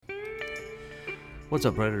What's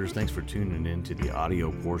up, Predators? Thanks for tuning in to the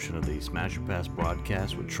audio portion of the Smasher Pass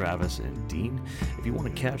broadcast with Travis and Dean. If you want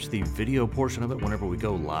to catch the video portion of it whenever we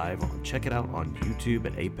go live, check it out on YouTube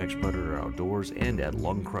at Apex Predator Outdoors and at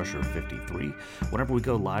Lung Crusher 53. Whenever we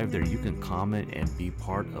go live there, you can comment and be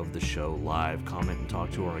part of the show live. Comment and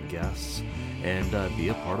talk to our guests and be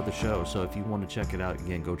a part of the show. So if you want to check it out,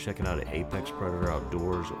 again, go check it out at Apex Predator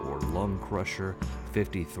Outdoors or Lung Crusher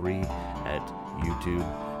 53 at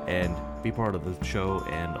YouTube. And be part of the show.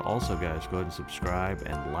 And also, guys, go ahead and subscribe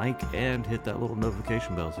and like and hit that little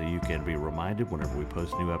notification bell so you can be reminded whenever we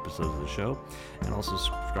post new episodes of the show. And also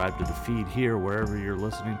subscribe to the feed here wherever you're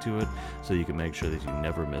listening to it so you can make sure that you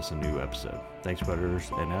never miss a new episode. Thanks, Predators,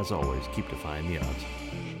 and as always, keep defying the odds.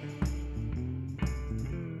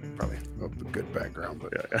 Probably a good background,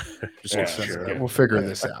 but Sure. We'll figure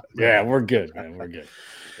this out. Yeah, we're good, man. We're good.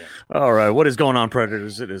 Yeah. All right, what is going on,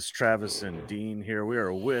 Predators? It is Travis and Dean here. We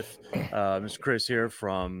are with Mr. Chris here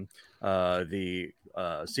from the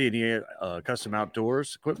C&E Custom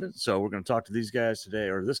Outdoors Equipment. So we're going to talk to these guys today,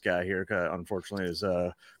 or this guy here. Unfortunately, his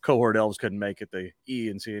cohort elves couldn't make it, the E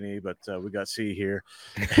in C&E, but we got C here.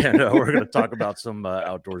 And we're going to talk about some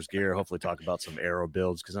outdoors gear, hopefully talk about some arrow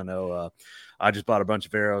builds, because I know I just bought a bunch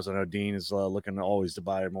of arrows. I know Dean is looking always to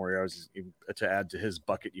buy more arrows to add to his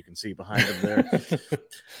bucket. You can see behind him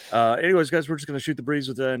there. Anyways, guys, we're just going to shoot the breeze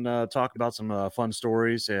with it and talk about some fun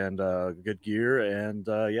stories and good gear. And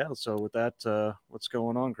yeah, so with that, what's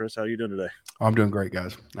going on, Chris? How are you doing today? I'm doing great,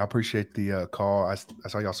 guys. I appreciate the call. I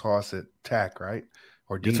saw y'all saw us at TAC, right?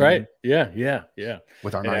 Or That's Dean, right. Yeah.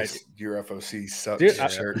 with our And nice UFOC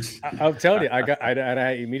shirts. I'm telling you,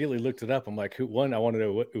 I immediately looked it up. I'm like, I want to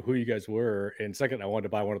know who you guys were, and second, I wanted to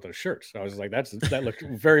buy one of those shirts. So I was like, that looked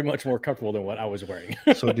very much more comfortable than what I was wearing.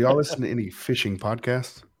 So, do y'all listen to any fishing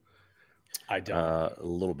podcasts? I don't. A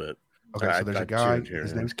little bit. Okay, so there's a guy.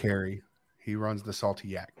 His name's Kerry. He runs the Salty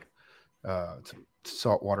Yak. It's a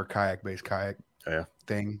saltwater kayak-based kayak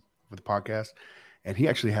thing with the podcast. And he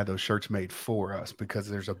actually had those shirts made for us because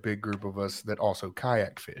there's a big group of us that also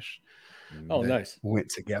kayak fish. Oh, nice. Went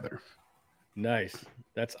together. Nice.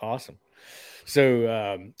 That's awesome.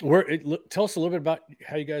 So tell us a little bit about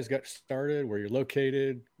how you guys got started, where you're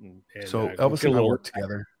located. And, so Elvis and I work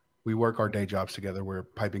together. We work our day jobs together. We're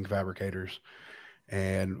piping fabricators.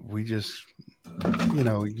 And we just,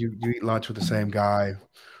 you eat lunch with the same guy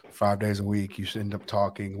 5 days a week. You end up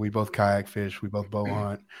talking. We both kayak fish. We both bow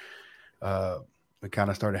hunt. We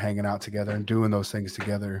kind of started hanging out together and doing those things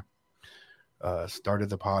together.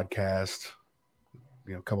 Started the podcast,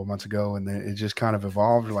 a couple months ago, and then it just kind of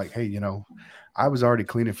evolved. Like, hey, I was already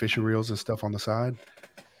cleaning fishing reels and stuff on the side,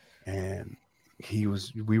 and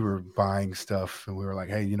we were buying stuff, and we were like,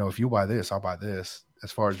 hey, if you buy this, I'll buy this.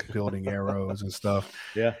 As far as building arrows and stuff,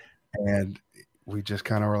 yeah. And we just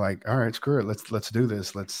kind of were like, all right, screw it, let's do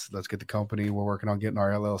this. Let's get the company. We're working on getting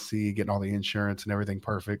our LLC, getting all the insurance and everything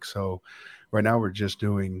perfect. So right now we're just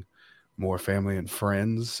doing more family and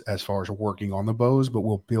friends as far as working on the bows, but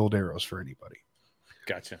we'll build arrows for anybody.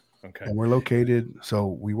 Gotcha. Okay. And we're located, so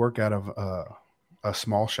we work out of a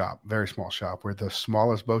small shop, very small shop. We're the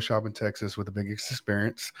smallest bow shop in Texas with the biggest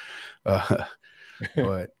experience.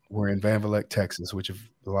 But we're in Van Vleck, Texas, which if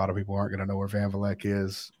a lot of people aren't going to know where Van Vleck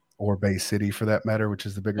is, or Bay City for that matter, which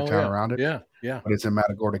is the bigger town around it. Yeah. But it's in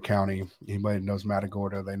Matagorda County. Anybody knows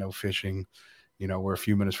Matagorda, they know fishing. We're a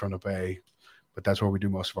few minutes from the bay, but that's where we do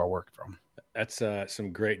most of our work from. That's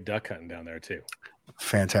some great duck hunting down there too.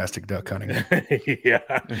 Fantastic duck hunting.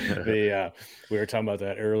 Yeah. We were talking about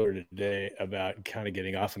that earlier today about kind of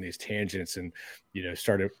getting off on these tangents and,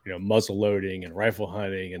 started, muzzle loading and rifle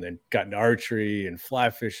hunting and then got into archery and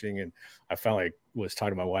fly fishing. And I finally was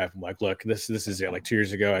talking to my wife. I'm like, look, this is it. Like 2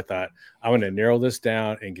 years ago, I thought I'm going to narrow this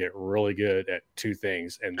down and get really good at two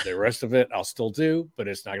things. And the rest of it I'll still do, but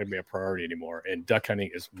it's not going to be a priority anymore. And duck hunting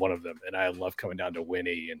is one of them. And I love coming down to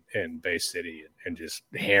Winnie and Bay City and just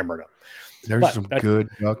hammering them. There's some good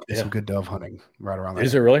duck and some good dove hunting right around there.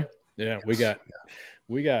 Is it really? Yeah. Yes.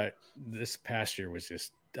 We got this past year was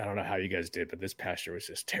just, I don't know how you guys did, but this past year was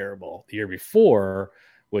just terrible. The year before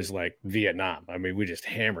was like Vietnam. I mean, we just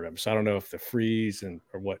hammered them. So I don't know if the freeze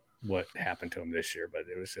or what happened to them this year, but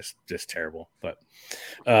it was just terrible. But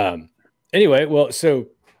anyway, well, so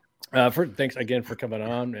thanks again for coming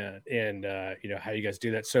on and how you guys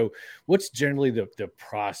do that. So what's generally the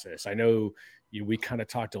process? I know we kind of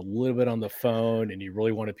talked a little bit on the phone and you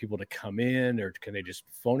really wanted people to come in, or can they just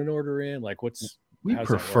phone an order in? Like we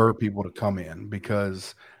prefer people to come in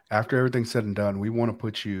because after everything's said and done, we want to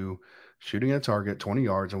put you shooting at target 20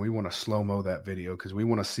 yards and we want to slow-mo that video because we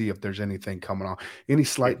want to see if there's anything coming off, any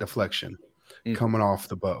slight deflection coming off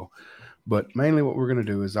the bow. But mainly what we're going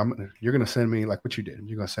to do is you're going to send me like what you did.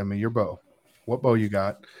 You're going to send me your bow, what bow you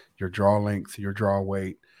got, your draw length, your draw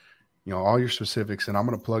weight, all your specifics, and I'm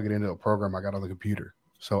going to plug it into a program I got on the computer.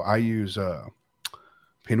 So I use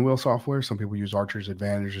Pinwheel software. Some people use Archer's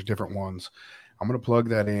Advantage. There's different ones. I'm going to plug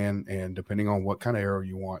that in, and depending on what kind of arrow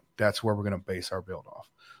you want, that's where we're going to base our build off.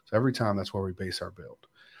 So every time, that's where we base our build.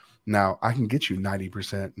 Now, I can get you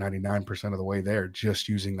 90%, 99% of the way there just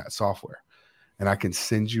using that software. And I can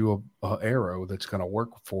send you a arrow that's going to work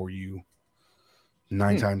for you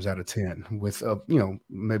 9 times out of 10 with,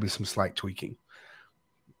 maybe some slight tweaking.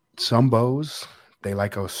 Some bows, they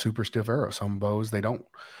like a super stiff arrow. Some bows, they don't.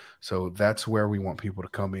 So that's where we want people to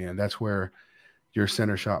come in. That's where your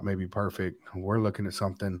center shot may be perfect. We're looking at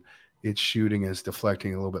something, it's shooting is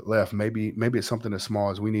deflecting a little bit left. Maybe it's something as small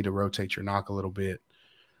as we need to rotate your nock a little bit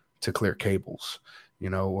to clear cables,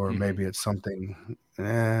 or maybe it's something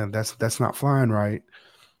that's not flying right.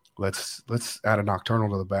 Let's add a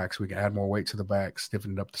nocturnal to the back so we can add more weight to the back,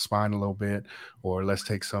 stiffen it up the spine a little bit, or let's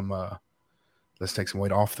take some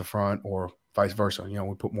weight off the front, or vice versa.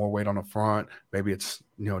 We put more weight on the front. Maybe it's,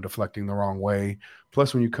 deflecting the wrong way.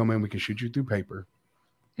 Plus, when you come in, we can shoot you through paper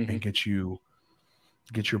and get your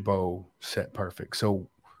bow set perfect. So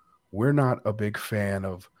we're not a big fan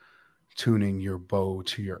of tuning your bow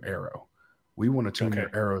to your arrow. We want to tune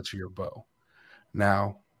your arrow to your bow.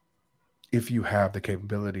 Now, if you have the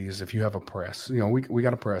capabilities, if you have a press, we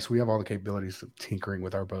got a press. We have all the capabilities of tinkering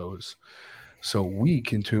with our bows. So we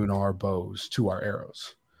can tune our bows to our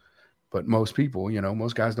arrows. But most people,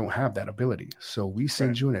 most guys don't have that ability. So we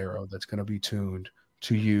send you an arrow that's going to be tuned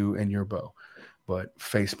to you and your bow. But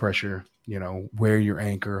face pressure, where your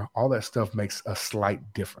anchor, all that stuff makes a slight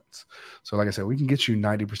difference. So like I said, we can get you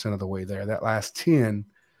 90% of the way there. That last 10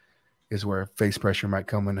 is where face pressure might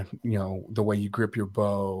come in, the way you grip your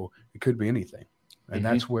bow. It could be anything. And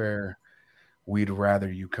that's where we'd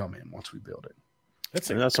rather you come in once we build it. That's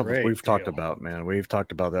something we've talked about, man. We've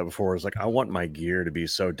talked about that before. It's like, I want my gear to be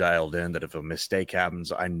so dialed in that if a mistake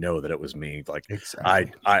happens, I know that it was me. Like,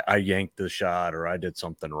 exactly. I yanked the shot, or I did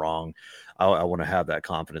something wrong. I want to have that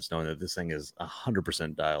confidence knowing that this thing is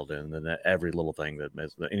 100% dialed in, and that every little thing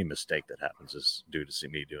any mistake that happens is due to see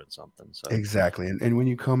me doing something. So exactly. And when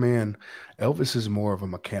you come in, Elvis is more of a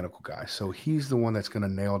mechanical guy. So he's the one that's going to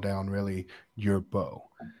nail down really your bow.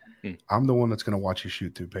 I'm the one that's going to watch you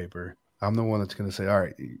shoot through paper. I'm the one that's going to say, all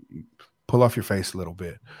right, pull off your face a little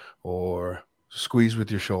bit, or squeeze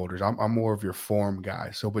with your shoulders. I'm more of your form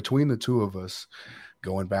guy. So between the two of us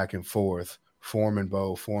going back and forth, form and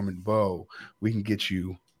bow, we can get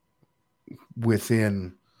you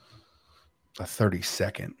within a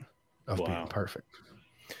 30-second of being perfect.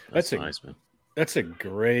 That's nice, man. That's a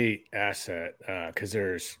great asset because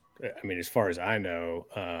as far as I know,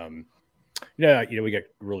 we got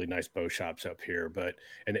really nice bow shops up here, but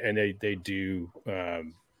and they do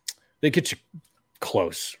they get you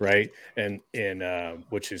close, right? And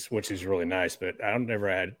which is really nice. But I've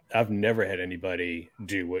never had anybody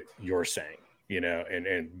do what you're saying,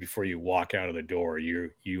 and before you walk out of the door,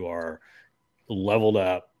 you are leveled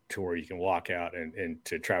up to where you can walk out, and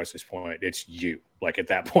to Travis's point, it's you. Like at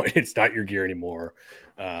that point, it's not your gear anymore.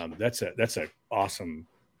 That's a awesome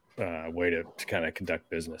way to kind of conduct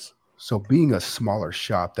business. So being a smaller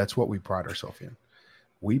shop, that's what we pride ourselves in.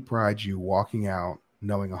 We pride you walking out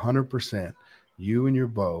knowing 100% you and your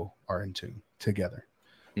bow are in tune together.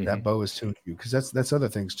 That bow is tuned to you, because that's other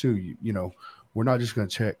things too. We're not just going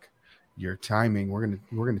to check your timing. We're going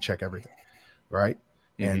to check everything, right?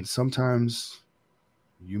 And sometimes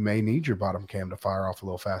you may need your bottom cam to fire off a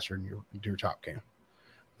little faster than your top cam.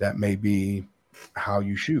 That may be how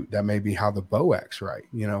you shoot. That may be how the bow acts, right?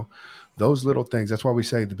 Those little things. That's why we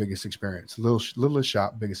say the biggest experience, littlest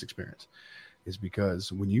shop, biggest experience, is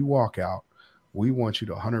because when you walk out, we want you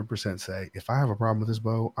to 100% say, if I have a problem with this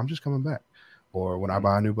bow, I'm just coming back. Or when I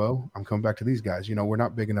buy a new bow, I'm coming back to these guys. We're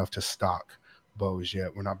not big enough to stock bows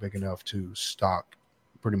yet. We're not big enough to stock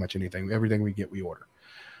pretty much anything. Everything we get, we order.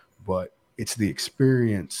 But it's the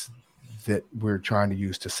experience that we're trying to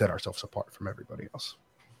use to set ourselves apart from everybody else.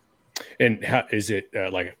 And how is it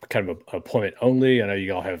like kind of an appointment only? I know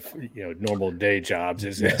you all have normal day jobs.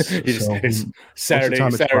 It's Saturday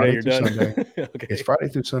you're done. Okay. It's Friday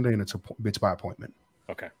through Sunday, and it's by appointment.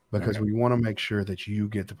 Okay. Because we want to make sure that you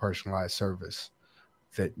get the personalized service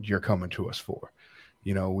that you're coming to us for.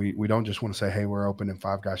 We don't just want to say, hey, we're open, and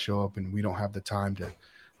 5 guys show up, and we don't have the time to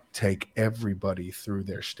take everybody through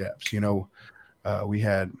their steps. We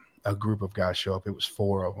had a group of guys show up. It was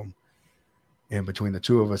 4 of them. And between the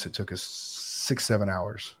 2 of us, it took us 6-7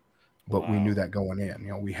 hours, but we knew that going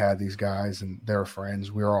in. We had these guys, and they're friends.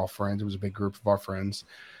 We were all friends. It was a big group of our friends.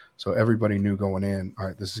 So everybody knew going in, all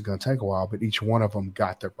right, this is going to take a while, but each one of them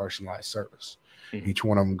got their personalized service. Mhm. Each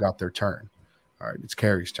one of them got their turn. All right, it's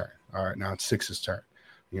Carrie's turn. All right, now it's Six's turn.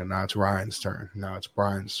 Now it's Ryan's turn. Now it's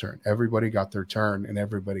Brian's turn. Everybody got their turn, and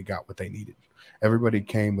everybody got what they needed. Everybody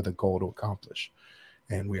came with a goal to accomplish,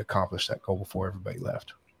 and we accomplished that goal before everybody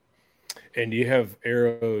left. And you have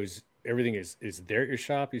arrows. Everything is there at your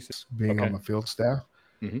shop? You said? Being on the field staff,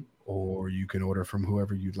 Mhm. or you can order from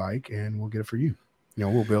whoever you'd like, and we'll get it for you.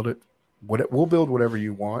 We'll build it. We'll build whatever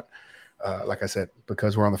you want. Like I said,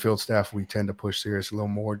 because we're on the field staff, we tend to push Cirrus a little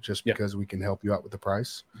more just because we can help you out with the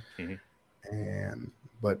price. Mm-hmm.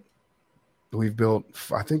 But we've built,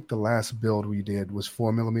 I think the last build we did was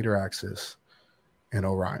 4mm axis and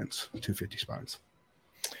Orion's 250 spines.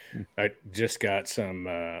 I just got some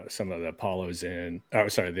of the Apollos in. Oh,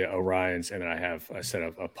 sorry, the Orions, and then I have a set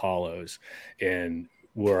of Apollos. And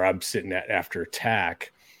where I'm sitting at after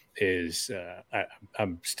TAC is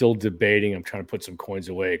I'm still debating. I'm trying to put some coins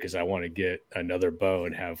away because I want to get another bow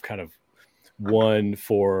and have kind of one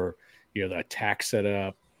for the TAC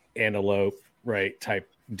setup, antelope, right, type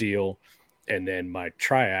deal, and then my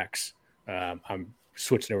triax. I'm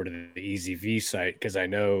switching over to the EZV site because I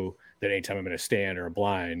know that anytime I'm in a stand or a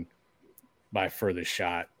blind, my furthest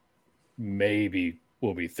shot maybe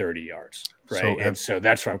will be 30 yards, right? So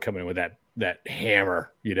that's where I'm coming in with that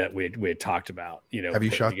hammer that we had talked about. Have you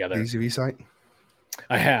shot together the EZV site?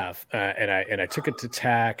 I have, and I took it to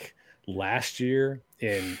TAC last year,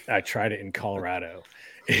 and I tried it in Colorado,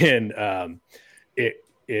 and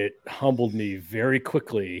it humbled me very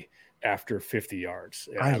quickly after 50 yards.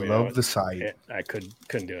 I love the site. I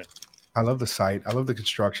couldn't do it. I love the site. I love the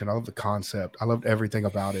construction. I love the concept. I loved everything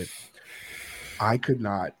about it. I could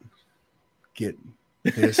not get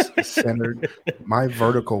this centered. My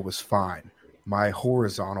vertical was fine. My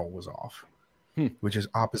horizontal was off, which is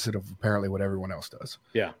opposite of apparently what everyone else does.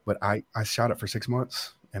 Yeah. But I shot it for 6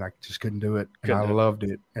 months and I just couldn't do it. And I loved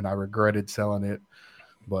it and I regretted selling it.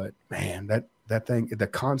 But man, that thing, the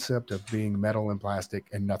concept of being metal and plastic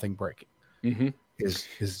and nothing breaking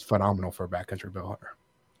is phenomenal for a backcountry bow hunter.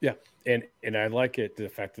 Yeah. And I like it, the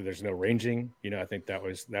fact that there's no ranging. I think that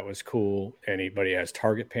was cool. Anybody has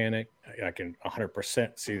target panic, I can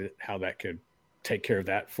 100% see how that could take care of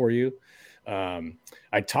that for you.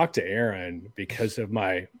 I talked to Aaron because of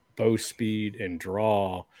my bow speed and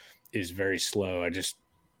draw is very slow.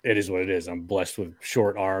 It is what it is. I'm blessed with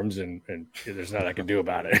short arms and there's nothing I can do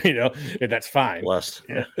about it, and that's fine. Blessed.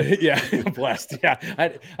 Yeah. Blessed. Yeah. I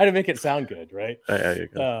didn't make it sound good. Right.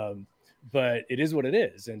 But it is what it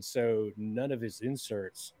is. And so none of his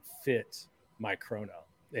inserts fit my chrono.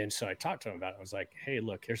 And so I talked to him about it. I was like, hey,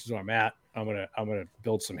 look, here's where I'm at. I'm going to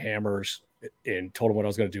build some hammers, and told him what I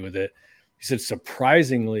was going to do with it. He said,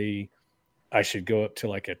 surprisingly, I should go up to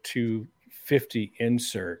like a 250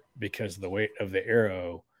 insert because the weight of the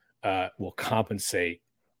arrow will compensate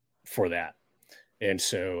for that. And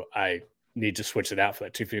so I need to switch it out for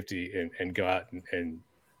that 250 and go out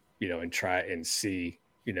and try and see,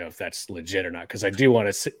 if that's legit or not. Cause I do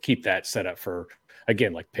want to keep that set up for,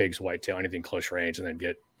 again, like pigs, whitetail, anything close range, and then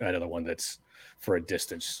get another one that's for a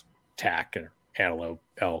distance tack or antelope,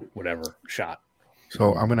 elk, whatever shot.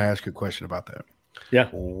 So I'm going to ask you a question about that. Yeah.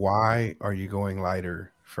 Why are you going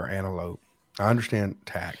lighter for antelope? I understand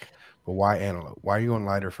tack, but why antelope? Why are you going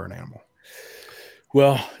lighter for an animal?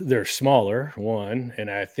 Well, they're smaller, one. And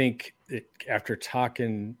I think after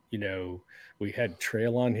talking, we had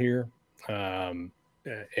Trail on here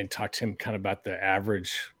and talked to him kind of about the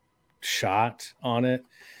average shot on it.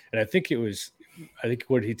 And I think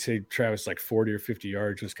what he'd say, Travis, like 40 or 50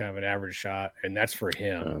 yards was kind of an average shot. And that's for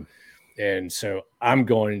him. And so I'm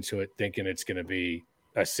going into it thinking it's going to be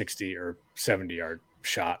a 60 or 70 yard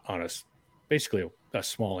shot on basically a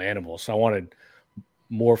small animal. So I wanted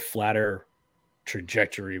more flatter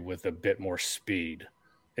trajectory with a bit more speed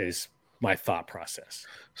is my thought process.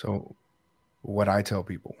 So what I tell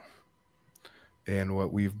people and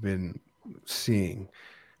what we've been seeing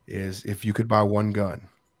is if you could buy one gun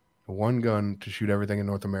to shoot everything in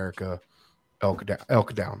North America, elk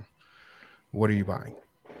down, what are you buying?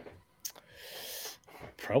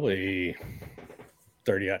 Probably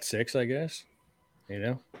 30-06, I guess,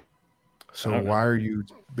 So why are you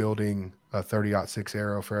building a 30-06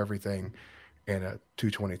 arrow for everything and a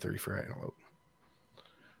 223 for antelope?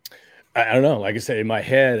 I don't know. Like I said, in my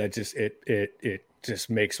head, it just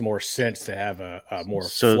makes more sense to have a more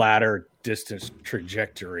flatter distance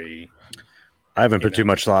trajectory. I haven't put too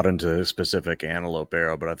much thought into a specific antelope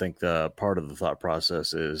arrow, but I think the part of the thought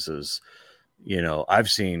process is I've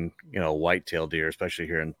seen, whitetail deer, especially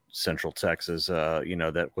here in Central Texas, I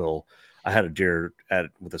had a deer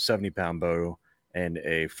with a 70-pound bow and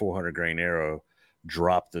a 400 grain arrow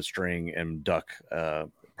drop the string and duck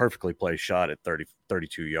perfectly placed shot at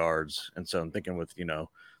 32 yards. And so I'm thinking with, the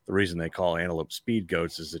reason they call antelope speed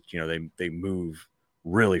goats is that, they move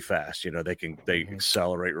really fast. They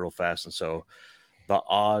accelerate real fast. And so the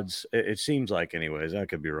odds, it seems like, anyways, I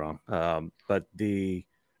could be wrong. But it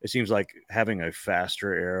seems like having a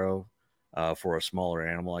faster arrow for a smaller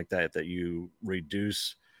animal like that you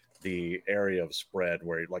reduce the area of spread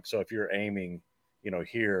where, like, so if you're aiming,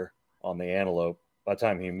 here on the antelope, by the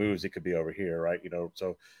time he moves, it could be over here, right?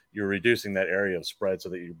 So you're reducing that area of spread so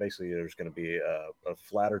that you basically, there's going to be a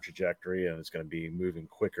flatter trajectory, and it's going to be moving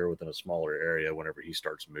quicker within a smaller area whenever he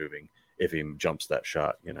starts moving, if he jumps that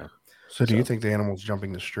shot, So do you think the animal's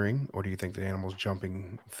jumping the string, or do you think the animal's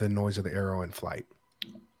jumping the noise of the arrow in flight?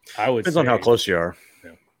 I would depends on how close you are.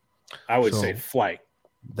 Yeah. I would say flight.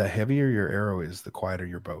 The heavier your arrow is, the quieter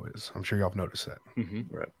your bow is. I'm sure y'all have noticed that.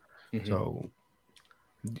 Right. So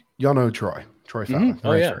y'all know Troy Fowler.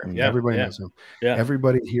 Oh, yeah. Everybody knows him. Yeah.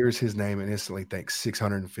 Everybody hears his name and instantly thinks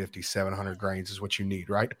 650, 700 grains is what you need,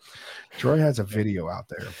 right? Troy has a video out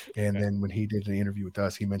there. And then when he did an interview with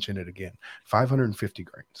us, he mentioned it again. 550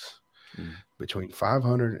 grains. Between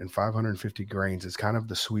 500 and 550 grains is kind of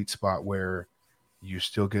the sweet spot where you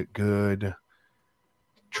still get good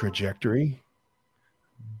trajectory,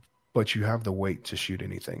 but you have the weight to shoot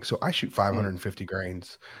anything. So I shoot 550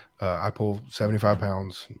 grains. I pull 75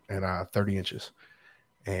 pounds and 30 inches,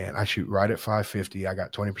 and I shoot right at 550. I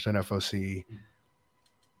got 20% FOC.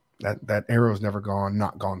 That arrow's never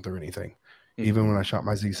not gone through anything. Even when I shot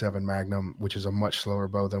my Z7 Magnum, which is a much slower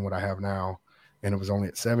bow than what I have now, and it was only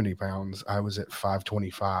at 70 pounds, I was at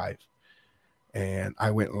 525, and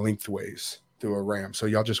I went lengthways through a ram. So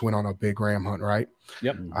y'all just went on a big ram hunt, right?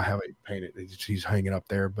 Yep. I have a painted, he's hanging up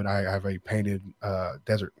there, but I have a painted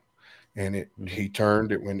desert, and he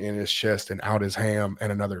turned, it went in his chest and out his ham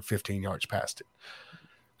and another 15 yards past it.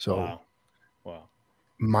 So wow.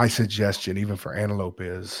 My suggestion, even for antelope,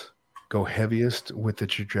 is go heaviest with the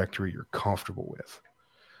trajectory you're comfortable with.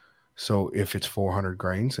 So if it's 400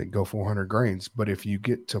 grains, then go 400 grains. But if you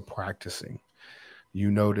get to practicing,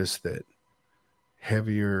 you notice that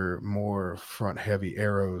heavier, more front heavy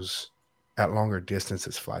arrows at longer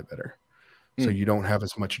distances fly better. So you don't have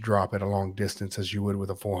as much drop at a long distance as you would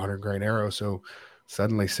with a 400 grain arrow. So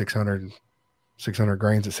suddenly 600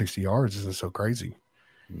 grains at 60 yards isn't so crazy.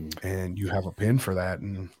 And you have a pin for that.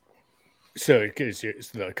 And so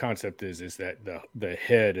the concept is that the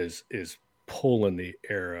head is pulling the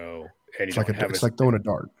arrow, and it's like throwing a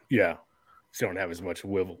dart. Yeah. So you don't have as much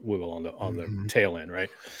wiggle on the tail end, right?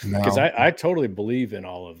 Now, because I totally believe in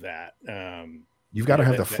all of that. You've got to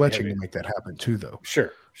have the fletching to make that happen too, though.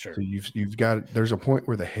 Sure. So you've got, there's a point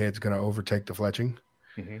where the head's going to overtake the fletching,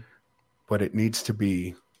 but it needs to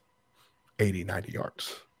be 80, 90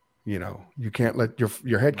 yards. You can't let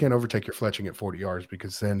your head can't overtake your fletching at 40 yards,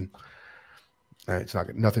 because then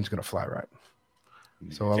nothing's going to fly right.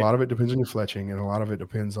 So a lot of it depends on your fletching, and a lot of it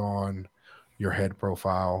depends on your head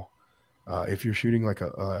profile. If you're shooting like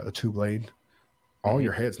a two blade, all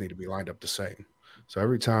your heads need to be lined up the same. So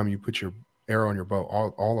every time you put your arrow on your bow,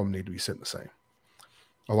 all of them need to be sitting the same,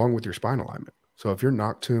 along with your spine alignment. So if you're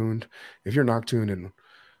knock tuned and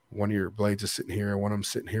one of your blades is sitting here and one of them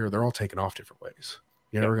sitting here, they're all taken off different ways.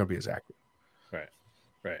 You're never going to be as accurate.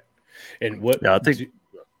 Right. And what? Yeah, I think.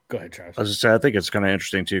 Go ahead, Travis. I was just saying, I think it's kind of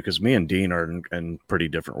interesting too, because me and Dean are in pretty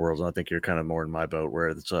different worlds. And I think you're kind of more in my boat, where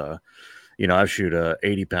it's I shoot a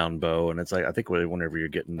 80-pound bow, and it's like, I think whenever you're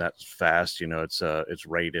getting that fast, it's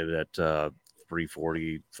rated at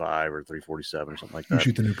 345 or 347 or something like that. You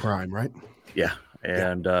shoot the new prime, right? Yeah,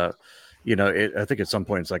 and I think at some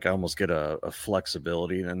point it's like I almost get a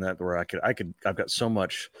flexibility in that, where I've got so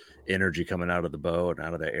much energy coming out of the bow and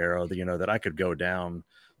out of the arrow that, that I could go down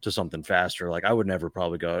to something faster. Like I would never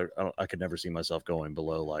probably I could never see myself going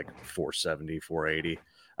below like 470, 480.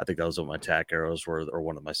 I think that was what my tack arrows were, or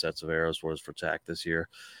one of my sets of arrows was for tack this year.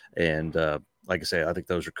 And like I say, I think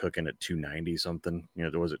those are cooking at 290 something.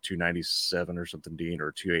 There was it 297 or something, Dean,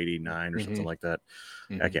 or 289 or something like that.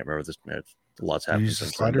 I can't remember this. Lots happened. You use a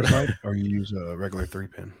slider sight, or you use a regular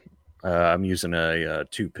 3-pin? I'm using a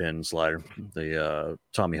 2-pin slider, the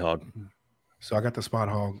Tommy Hog. So I got the Spot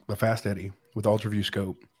Hog, the Fast Eddie with Ultraview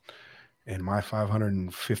scope, and my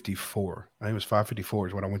 554. I think it was 554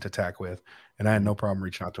 is what I went to tack with, and I had no problem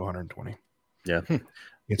reaching out to 120. Yeah.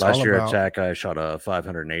 It's Last year at tack, I shot a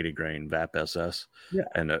 580 grain VAP SS. Yeah.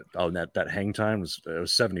 And on that hang time it was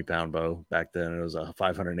 70-pound bow back then. It was a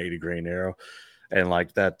 580 grain arrow. And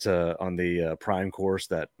like that on the prime course,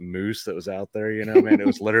 that moose that was out there, man, it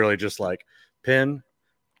was literally just like pin,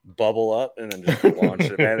 bubble up and then just launch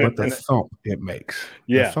it, man. But the thump it makes,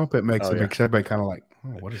 it makes everybody kind of like,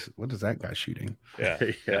 oh, what is that guy shooting?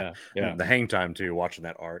 Yeah. And the hang time too, watching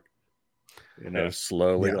that arc,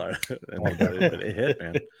 slowly, it hit,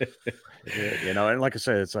 man. And like I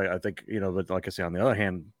said, it's like, I think, but like I say, on the other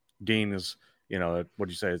hand, Dean is, what'd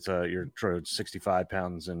you say? It's you're 65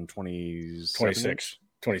 pounds and 26 inch.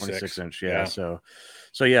 Yeah. So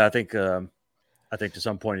yeah, I think to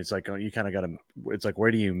some point it's like, you kind of got to, it's like,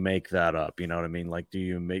 where do you make that up? You know what I mean? Like, do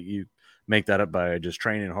you make that up by just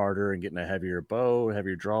training harder and getting a heavier bow,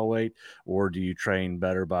 heavier draw weight, or do you train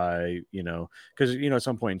better by, because, at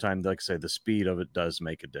some point in time, like I say, the speed of it does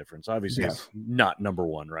make a difference. Obviously, it's not number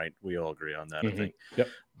one, right? We all agree on that, I think. Yep.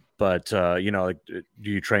 But, like, do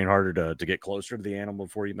you train harder to get closer to the animal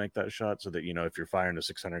before you make that shot so that, if you're firing a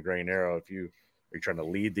 600 grain arrow, are you trying to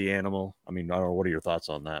lead the animal? I mean, I don't know, what are your thoughts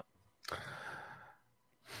on that?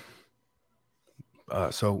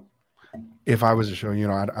 So if I was to show,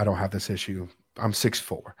 I don't have this issue. I'm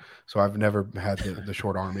 6'4", so I've never had the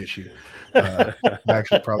short arm issue. I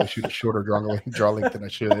actually probably shoot a shorter draw length than I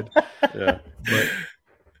should. Yeah. But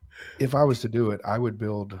if I was to do it, I would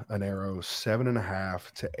build an arrow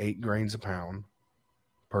 7.5 to 8 grains a pound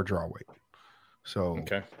per draw weight. So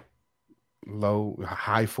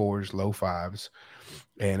high 4s, low 5s.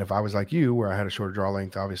 And if I was like you, where I had a shorter draw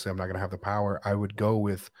length, obviously I'm not going to have the power. I would go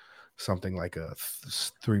with something like a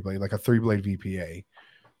 3-blade, like a 3-blade VPA,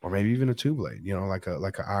 or maybe even a 2-blade, like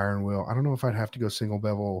an iron wheel. I don't know if I'd have to go single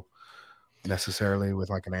bevel necessarily with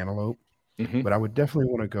like an antelope, but I would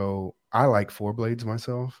definitely want to go. I like 4 blades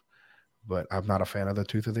myself, but I'm not a fan of the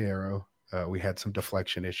tooth of the arrow. We had some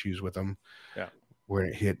deflection issues with them. Yeah. Where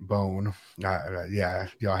it hit bone.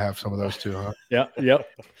 Y'all have some of those too, huh? Yeah. Yep.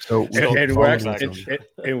 So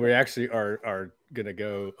we actually are gonna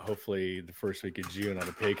go hopefully the first week of June on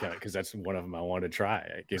a pay count, because that's one of them I want to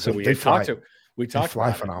try. So we talked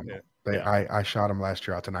fly phenomenal. I shot them last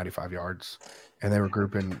year out to 95 yards, and they were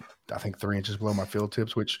grouping, I think, 3 inches below my field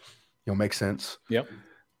tips, which makes sense. Yep.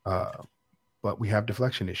 But we have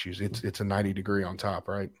deflection issues. It's a 90 degree on top,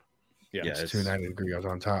 right? Yeah, it's 290 degrees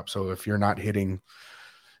on top. So if you're not hitting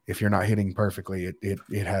perfectly,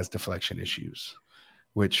 it has deflection issues,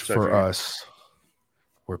 which for us,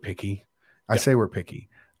 we're picky. I say we're picky.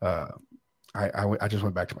 I just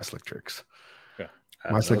went back to my slick tricks. Yeah,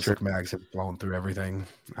 my slick trick mags have blown through everything.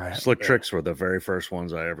 Slick tricks were the very first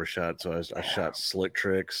ones I ever shot. So I shot slick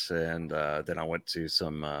tricks, and then I went to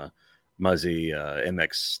some Muzzy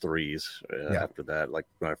MX3s after that, like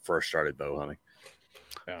when I first started bow hunting.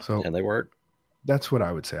 Yeah. So, and they work. That's what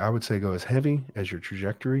I would say. I would say go as heavy as your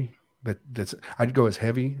trajectory, but I'd go as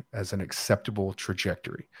heavy as an acceptable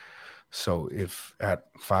trajectory. So if at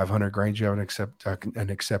 500 grains you have an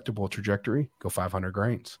acceptable trajectory, go 500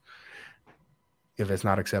 grains. If it's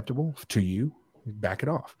not acceptable to you, back it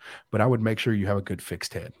off. But I would make sure you have a good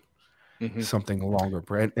fixed head, something longer,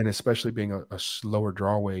 and especially being a slower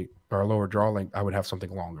draw weight or a lower draw length, I would have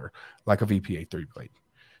something longer, like a VPA 3-blade.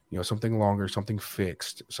 Something longer, something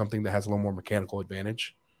fixed, something that has a little more mechanical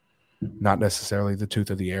advantage, not necessarily the tooth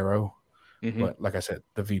of the arrow, but like I said,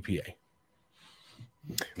 the VPA.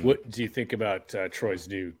 What do you think about Troy's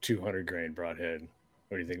new 200 grain broadhead?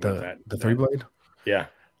 What do you think about that? The 3-blade? Yeah.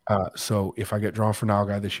 So if I get drawn for Nile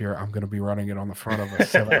Guy this year, I'm going to be running it on the front of a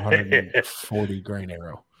 740 grain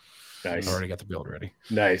arrow. Nice. I already got the build ready.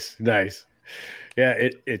 Nice. Yeah,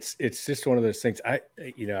 it's just one of those things.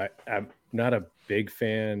 I'm not a big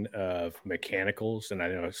fan of mechanicals, and I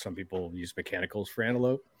know some people use mechanicals for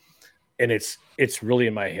antelope, and it's really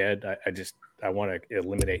in my head. I want to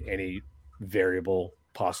eliminate any variable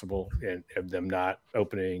possible and of them not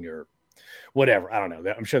opening or whatever. I don't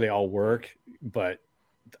know. I'm sure they all work, but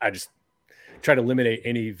I just try to eliminate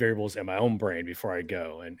any variables in my own brain before I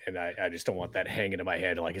go. And I just don't want that hanging in my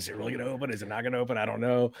head. Like, is it really going to open? Is it not going to open? I don't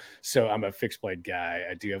know. So I'm a fixed blade guy.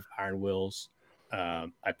 I do have iron wheels.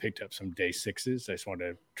 I picked up some day 6s. I just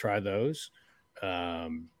wanted to try those.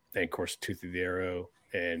 And of course, tooth of the arrow.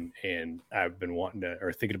 And I've been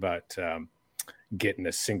thinking about getting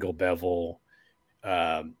a single bevel.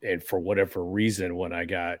 And for whatever reason, when I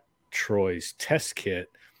got Troy's test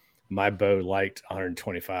kit, my bow liked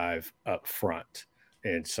 125 up front.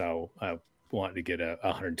 And so I wanted to get a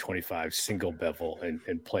 125 single bevel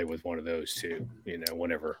and play with one of those too,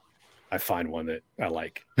 whenever I find one that I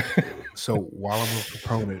like. So while I'm a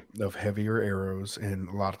proponent of heavier arrows and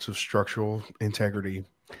lots of structural integrity,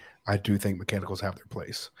 I do think mechanicals have their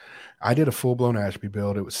place. I did a full-blown Ashby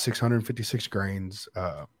build. It was 656 grains,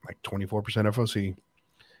 like 24% FOC.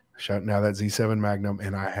 Shot now that Z7 Magnum,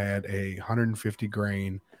 and I had a 150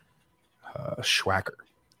 grain Schwacker.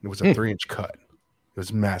 It was a 3-inch cut. It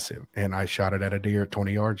was massive. And I shot it at a deer at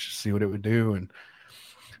 20 yards to see what it would do. And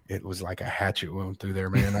it was like a hatchet wound through there,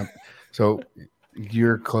 man. So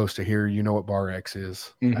you're close to here. You know what Bar X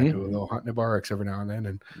is. I do a little hunting at Bar X every now and then.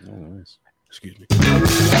 And nice. Excuse me.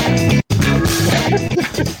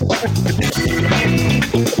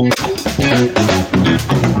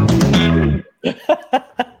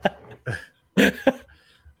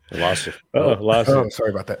 Lost you. Sorry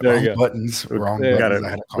about that. There Wrong buttons. Wrong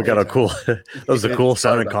buttons. We got a cool. That was the coolest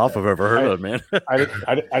sounding cough I've ever heard of, man.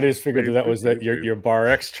 I just figured that was your Bar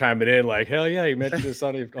X chiming in like, hell yeah, you mentioned this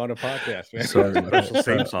on a podcast, man. Sorry about that. Special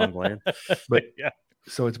theme song playing. But yeah,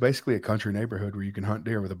 so it's basically a country neighborhood where you can hunt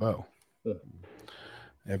deer with a bow.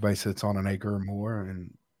 Everybody sits on an acre or more,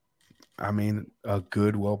 and I mean, a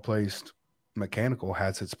good, well-placed mechanical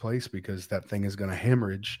has its place because that thing is going to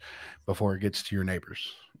hemorrhage before it gets to your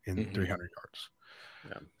neighbors in 300 yards.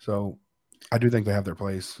 Yeah. So I do think they have their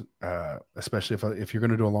place, especially if you're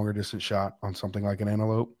going to do a longer distance shot on something like an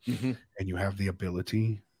antelope and you have the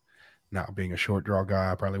ability. Not being a short draw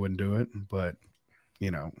guy, I probably wouldn't do it. But,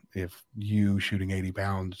 you know, if you shooting 80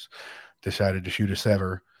 pounds decided to shoot a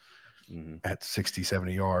sever at 60,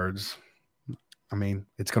 70 yards, I mean,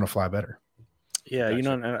 it's going to fly better. Yeah, you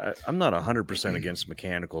know, I'm not 100% against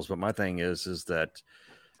mechanicals, but my thing is that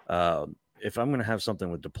if I'm going to have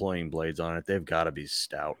something with deploying blades on it, they've got to be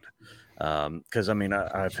stout. Because I mean,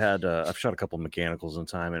 I've shot a couple of mechanicals in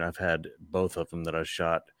time, and I've had both of them that I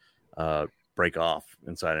shot break off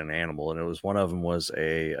inside an animal, and it was one of them was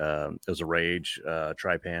a Rage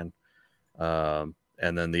Trypan,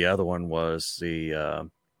 and then the other one was the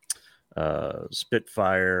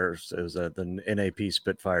Spitfire. It was the NAP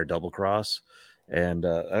Spitfire double cross. And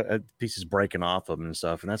pieces breaking off of them and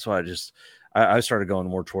stuff. And that's why I started going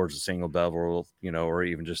more towards the single bevel, you know, or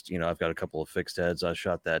even just, you know, I've got a couple of fixed heads. I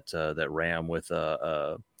shot that Ram with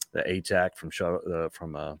the ATAC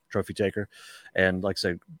from Trophy Taker. And like I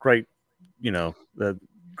said, great, you know, the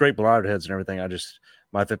great broadheads and everything.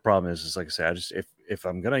 My problem is like I said, if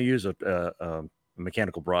I'm going to use a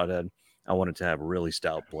mechanical broadhead, I want it to have really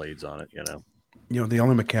stout blades on it, you know. You know, the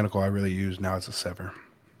only mechanical I really use now is a sever.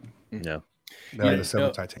 Yeah. The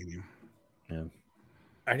sever titanium. Yeah.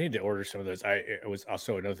 I need to order some of those. It was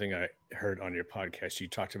also another thing I heard on your podcast. You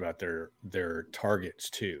talked about their targets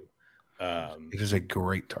too. It is a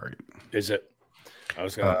great target. Is it?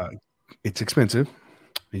 It's expensive.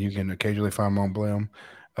 You can occasionally find them on Blim.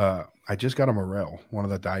 I just got a Morel, one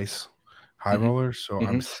of the dice high rollers, so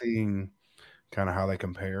I'm seeing kind of how they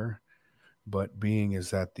compare. But being is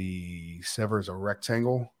that the sever is a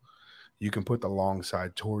rectangle, you can put the long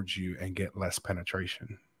side towards you and get less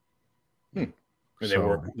penetration. And they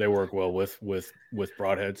work well with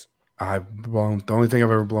broadheads. The only thing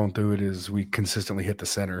I've ever blown through it is we consistently hit the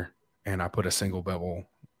center, and I put a single bevel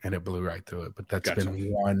and it blew right through it. But that's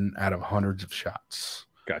been one out of hundreds of shots.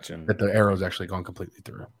 Gotcha. That the arrow's actually gone completely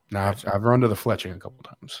through. Now I've run to the fletching a couple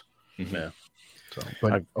times. Yeah. So,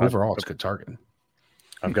 but overall, it's a good target.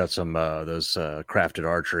 I've got some those crafted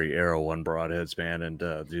archery arrow one broadheads, man, and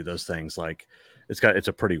do those things like it's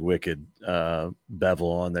a pretty wicked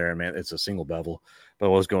bevel on there, man. It's a single bevel, but I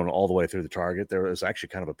was going all the way through the target. There was actually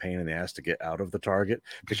kind of a pain in the ass to get out of the target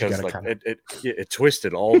because like it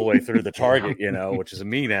twisted all the way through the target, you know, which is a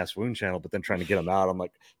mean ass wound channel. But then trying to get them out, I'm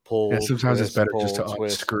like pull. Yeah, sometimes it's better just to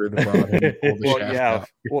unscrew the broadhead and pull the shaft out.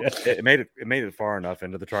 Well, it made it far enough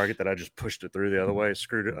into the target that I just pushed it through the other way,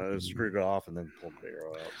 screwed it off, and then pulled the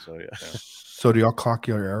arrow out. So yeah. So do y'all clock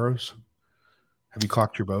your arrows? Have you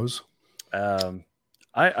clocked your bows?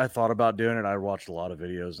 I thought about doing it. I watched a lot of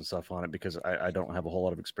videos and stuff on it because I don't have a whole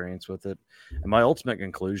lot of experience with it. And my ultimate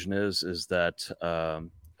conclusion is that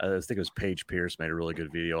I think it was Paige Pierce made a really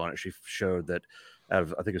good video on it. She showed that out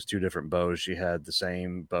of, I think it was 2 different bows, she had the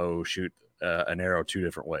same bow shoot an arrow 2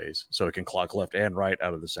 different ways. So it can clock left and right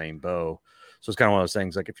out of the same bow. So it's kind of one of those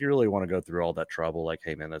things, like if you really want to go through all that trouble, like,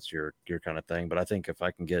 hey man, that's your kind of thing. But I think if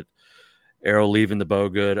I can get arrow leaving the bow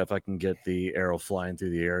good, if I can get the arrow flying through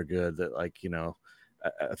the air good, that like, you know,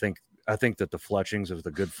 I think that the fletchings, if the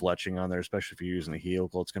good fletching on there, especially if you're using a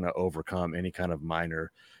helical, it's going to overcome any kind of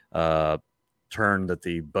minor turn that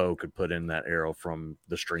the bow could put in that arrow from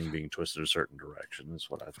the string being twisted a certain direction. That's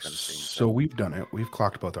what I've kind of seen. So we've done it. We've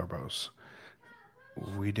clocked both our bows.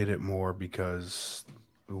 We did it more because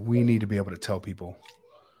we need to be able to tell people,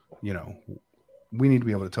 you know,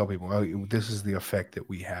 oh, this is the effect that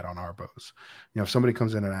we had on our bows. You know, if somebody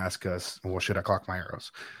comes in and asks us, well, should I clock my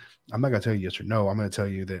arrows? I'm not going to tell you yes or no. I'm going to tell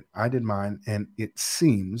you that I did mine, and it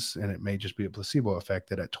seems, and it may just be a placebo effect,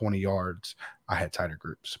 that at 20 yards, I had tighter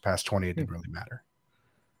groups. Past 20, it didn't really matter.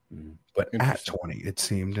 But at 20, it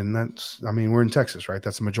seemed, and that's, I mean, we're in Texas, right?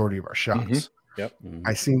 That's the majority of our shots. Yep.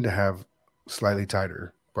 I seem to have slightly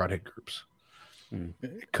tighter broadhead groups.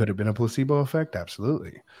 It could have been a placebo effect,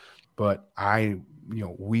 absolutely. But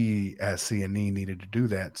we as C&E needed to do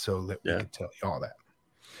that so that we could tell you all that.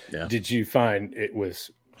 Yeah. Did you find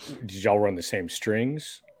did y'all run the same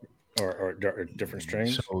strings or different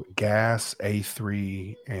strings? So gas,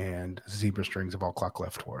 A3, and zebra strings have all clock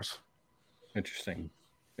left for us. Interesting.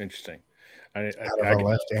 Out of a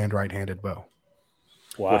left and right-handed bow.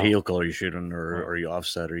 Wow. What helical are you shooting, or are you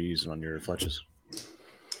offset? Or are you using on your fletches?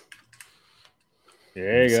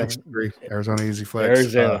 There you 63, go. Arizona Easy Flex.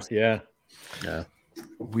 Arizona, yeah.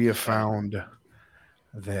 We have found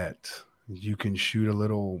that you can shoot a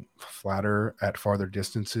little flatter at farther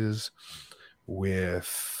distances with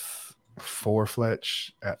 4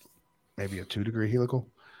 fletch at maybe a 2-degree helical.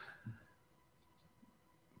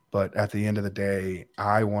 But at the end of the day,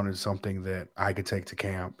 I wanted something that I could take to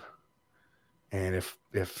camp. And if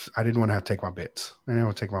I didn't want to have to take my bits, I didn't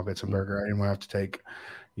want to take my bits and burger. I didn't want to have to take,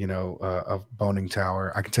 a boning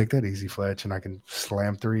tower. I can take that easy fletch and I can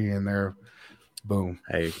slam 3 in there. Boom.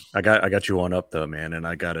 Hey, I got you one up though, man, and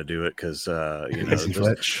I got to do it because easy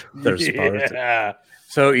fletch. There's parts.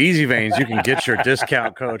 So Easy Veins, you can get your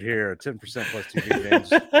discount code here, 10% plus 2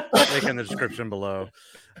 veins. Link in the description below.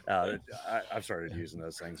 I've started using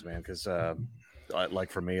those things, man, because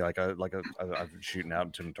like for me, I've been shooting out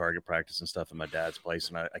into target practice and stuff in my dad's place,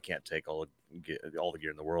 and I can't take all the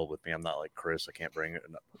gear in the world with me. I'm not like Chris. I can't bring it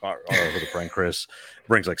over the friend. Chris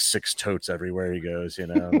brings like 6 totes everywhere he goes,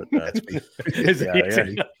 But,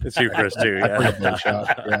 it's you, Chris, too.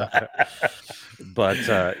 Yeah. But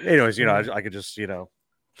anyways, I could just, I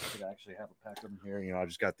could actually have a pack of them here. I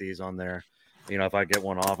just got these on there. If I get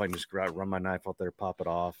one off, I can just run my knife out there, pop it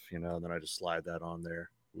off, and then I just slide that on there.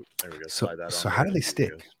 There we go. Slide that on. So how do they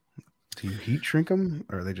stick? Do you heat shrink them,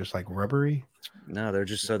 or are they just like rubbery? No, they're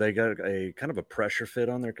just they got a kind of a pressure fit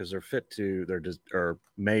on there because they're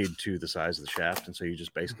made to the size of the shaft, and so you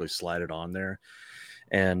just basically slide it on there.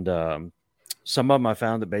 And some of them I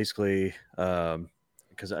found that basically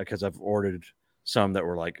because I've ordered some that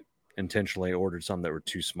were like intentionally ordered some that were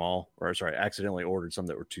too small, accidentally ordered some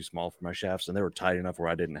that were too small for my shafts, and they were tight enough where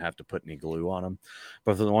I didn't have to put any glue on them.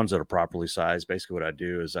 But for the ones that are properly sized, basically what I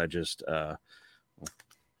do is I just let's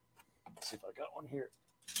see if I got one here.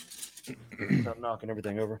 I'm knocking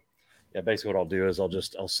everything over. Yeah, basically what I'll do is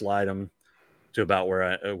I'll slide them to about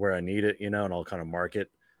where I need it, and I'll kind of mark it,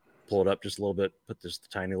 pull it up just a little bit, put this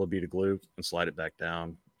tiny little bead of glue, and slide it back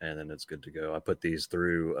down, and then it's good to go. I put these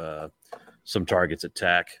through some targets at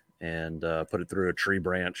TAC and put it through a tree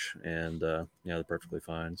branch, and they're perfectly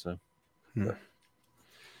fine. So,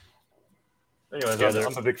 anyways,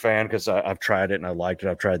 I'm a big fan because I've tried it and I liked it.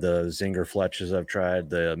 I've tried the Zinger Fletches. I've tried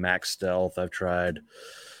the Max Stealth. I've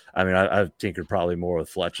tinkered probably more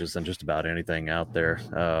with Fletches than just about anything out there.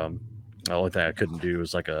 The only thing I couldn't do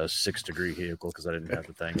was like a 6-degree helical because I didn't have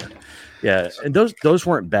the thing. Yeah, and those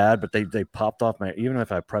weren't bad, but they popped off even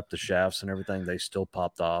if I prepped the shafts and everything, they still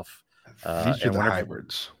popped off. These are the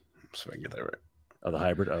hybrids. So I can get that right. Oh, the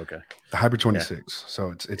hybrid. Oh, okay. The hybrid 26. Yeah.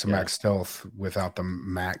 So it's a Max Stealth without the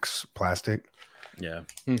Max plastic. Yeah.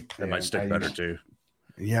 That might stick better too.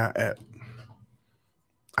 Yeah.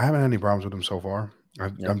 I haven't had any problems with them so far.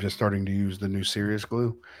 I'm just starting to use the new Serious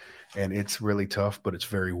glue, and it's really tough, but it's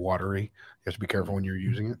very watery. You have to be careful when you're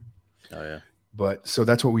using it. Oh yeah. But so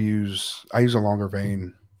that's what we use. I use a longer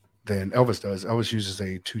vein than Elvis does. Elvis uses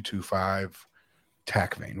a 225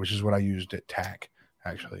 TAC vein, which is what I used at TAC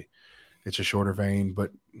actually. It's a shorter vein,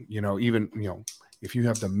 but even if you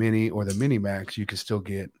have the mini or the mini max, you can still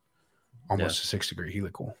get almost a 6-degree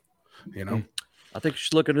helical. I think you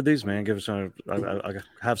should look into these, man. Give us some. I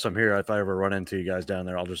have some here. If I ever run into you guys down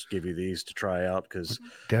there, I'll just give you these to try out because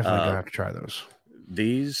definitely gonna have to try those.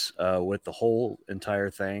 These with the whole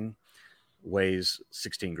entire thing weighs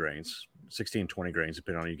 16 grains, 16, 20 grains,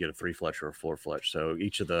 depending on you get a 3 fletch or a 4 fletch. So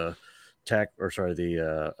each of the I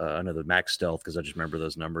know the Max Stealth, because I just remember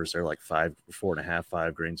those numbers. They're like 4.5,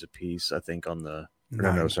 5 grains a piece, I think, on the.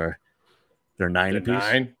 No, sorry, they're 9 a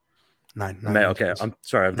piece. Nine. Okay, I'm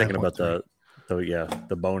sorry. I'm thinking about the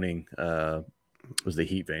boning was the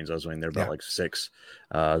heat veins. I was saying they're about like 6.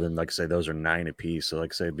 Then, like I say, those are 9 a piece. So,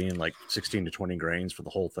 like I say, being like 16 to 20 grains for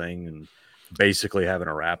the whole thing, and basically having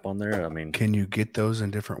a wrap on there. I mean, can you get those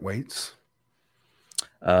in different weights?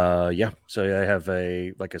 Yeah. So I have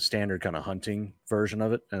a standard kind of hunting version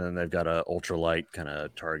of it, and then they've got a ultralight kind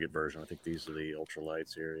of target version. I think these are the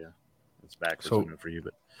ultralights here. Yeah, it's backwards for you,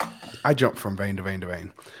 but I jumped from vein to vein to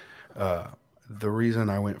vein. The reason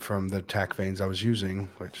I went from the TAC veins I was using,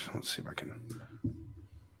 which let's see if I can.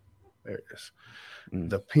 There it is.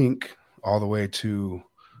 The pink all the way to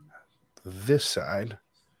this side.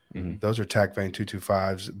 Mm-hmm. Those are tack vane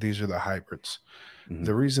 225s. These are the hybrids. Mhm.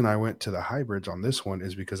 The reason I went to the hybrids on this one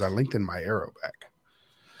is because I lengthened my arrow back.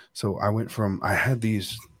 So I went from, I had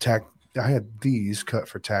these cut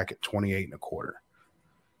for tack at 28.25.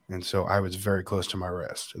 And so I was very close to my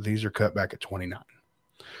rest. These are cut back at 29.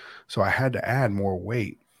 So I had to add more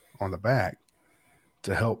weight on the back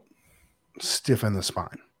to help stiffen the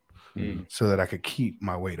spine so that I could keep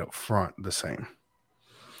my weight up front the same.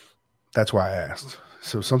 That's why I asked.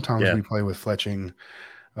 So sometimes we play with fletching.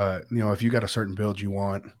 If you got a certain build you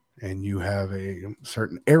want and you have a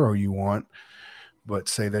certain arrow you want, but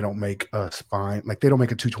say they don't make a spine, like they don't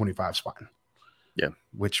make a 225 spine. Yeah.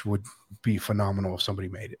 Which would be phenomenal if somebody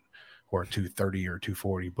made it, or a 230 or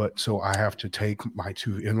 240. But so I have to take my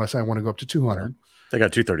unless I want to go up to 200. They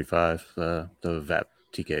got 235, the VAP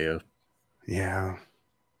TKO. Yeah.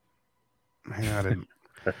 I didn't.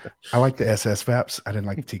 I like the SS VAPs. I didn't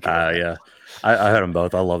like the TKO. Yeah. I had them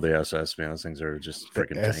both. I love the SS, man. Those things are just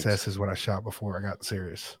freaking SS tanks. is what I shot before I got the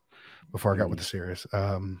Sirius. Before I got with the Sirius.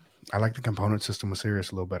 I like the component system with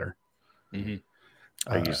Sirius a little better. Mm-hmm.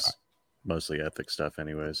 I use mostly ethic stuff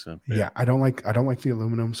anyway. So yeah, I don't like the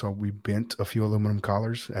aluminum, so we bent a few aluminum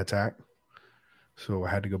collars at TAC. So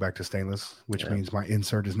I had to go back to stainless, which means my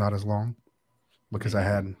insert is not as long because I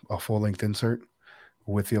had a full length insert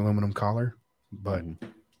with the aluminum collar, but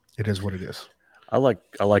it is what it is. I like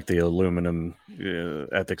the aluminum.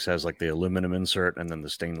 Ethics has like the aluminum insert and then the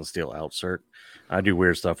stainless steel outsert. I do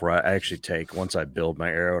weird stuff where I actually take, once I build my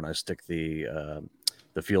arrow and I stick the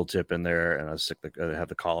field tip in there and I have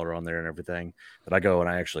the collar on there and everything, that I go and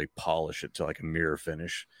I actually polish it to like a mirror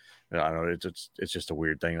finish. I don't know, it's just a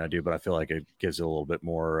weird thing I do, but I feel like it gives it a little bit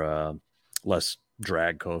more less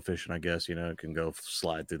drag coefficient, I guess. It can go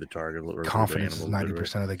slide through the target. Confidence is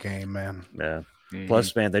 90% of the game, man. Yeah.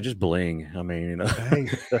 Plus, man, they just bling. I mean, Hey,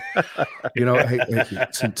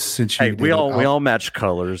 since you we all match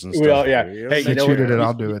colors and stuff. We all, yeah. Hey, since you did it,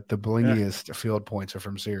 I'll do it. The blingiest field points are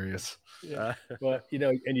from Sirius. Yeah. Well,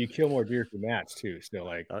 and you kill more deer for mats too. So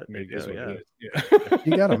like,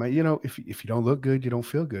 you gotta, man. If you don't look good, you don't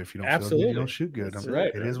feel good. If you don't feel good, you don't shoot good.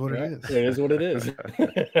 Right. It is what it is. It is what it is.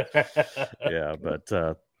 Yeah,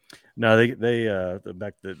 but no, they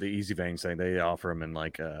back the easy veins thing. They offer them in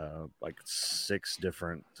like 6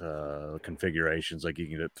 different configurations. Like you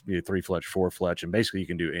can do 3 fletch, 4 fletch, and basically you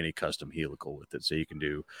can do any custom helical with it. So you can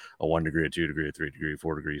do a 1 degree, a 2 degree, a 3 degree,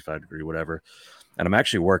 4 degree, 5 degree, whatever. And I'm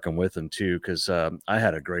actually working with them too because I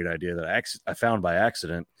had a great idea that I found by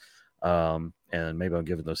accident, and maybe I'm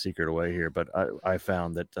giving the secret away here, but I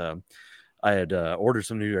found that I had ordered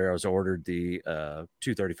some new arrows. I ordered the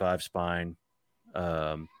 235 spine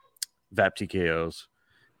VAP TKOs,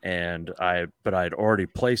 and I had already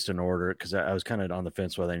placed an order because I was kind of on the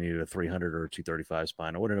fence whether I needed a 300 or a 235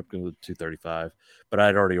 spine. I ended up going with 235, but I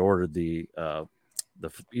had already ordered the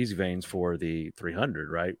easy veins for the 300,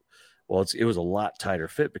 right? Well, it was a lot tighter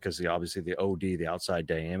fit because obviously the OD, the outside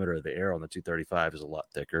diameter of the arrow on the 235 is a lot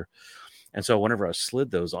thicker. And so whenever I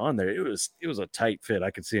slid those on there, it was a tight fit.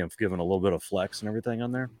 I could see them giving a little bit of flex and everything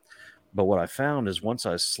on there. But what I found is once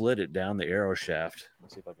I slid it down the arrow shaft,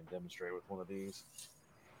 let's see if I can demonstrate with one of these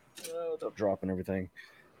without dropping everything,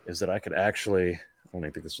 is that I could actually, I don't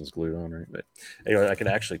even think this one's glued on, right? But anyway, I can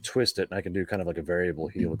actually twist it and I can do kind of like a variable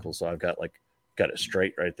helical. So I've got it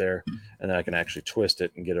straight right there, and then I can actually twist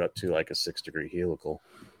it and get it up to like a 6 degree helical.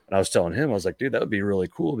 And I was telling him, I was like, dude, that would be really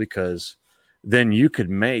cool because then you could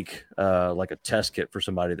make like a test kit for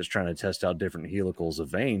somebody that's trying to test out different helicals of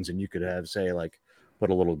veins, and you could have, say, like put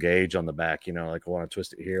a little gauge on the back, like I want to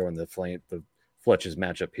twist it here when the fletches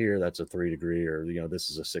match up here, that's a 3 degree, or this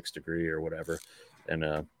is a 6 degree or whatever. And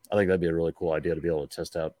I think that'd be a really cool idea to be able to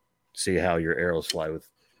test out, see how your arrows fly with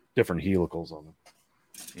different helicals on them.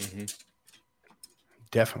 Mm-hmm.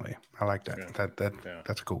 Definitely. I like that.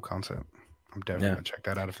 That's a cool concept. I'm definitely going to check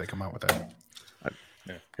that out if they come out with that.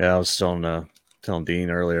 I was telling Dean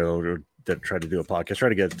earlier that tried to do a podcast, tried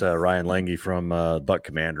to get Ryan Lange from Buck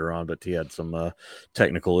Commander on, but he had some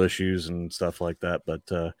technical issues and stuff like that. But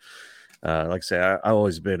like I say, I've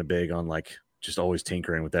always been a big on like just always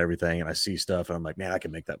tinkering with everything, and I see stuff and I'm like, man, I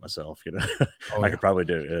can make that myself. I could probably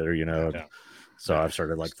do it, or Yeah. So I've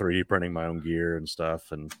started like 3D printing my own gear and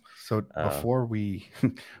stuff. And so before we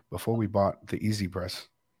bought the Easy Press,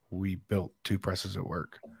 we built 2 presses at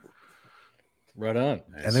work. Right on.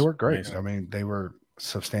 Nice. And they work great. Nice. I mean, they were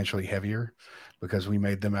substantially heavier because we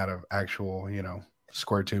made them out of actual,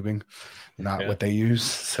 square tubing, not what they use.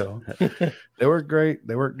 So they work great.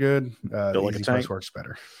 They work good. The Easy Press works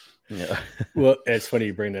better. Yeah. Well, it's funny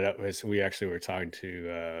you bring that up. We actually were talking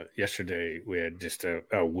to yesterday. We had just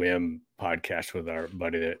a whim podcast with our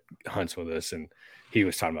buddy that hunts with us, and he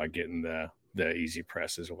was talking about getting the Easy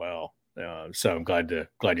Press as well. So I'm glad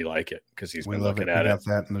you like it because he's been looking at it. We got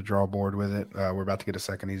that in the draw board with it. We're about to get a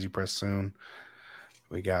second Easy Press soon.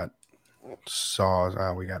 We got saws.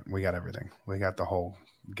 We got everything. We got the whole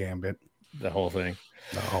gambit, the whole thing,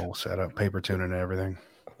 the whole setup, paper tuning and everything.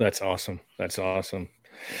 That's awesome.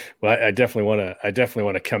 Well, I definitely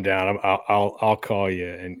want to come down. I'll call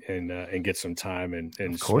you and get some time and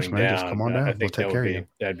of course, swing man, down. just come on down. I think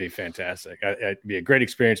that'd be fantastic. It'd be a great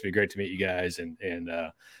experience. It'd be great to meet you guys, and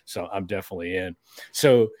so I'm definitely in.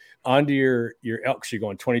 So on to your elks. You're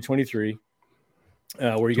going 2023.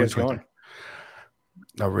 Where are you guys going?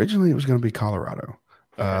 Originally, it was going to be Colorado.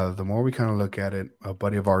 Okay. The more we kind of look at it, a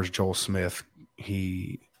buddy of ours, Joel Smith,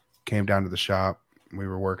 he came down to the shop. We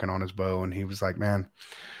were working on his bow, and he was like, "Man,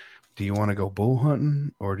 do you want to go bull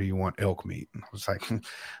hunting or do you want elk meat?" And I was like,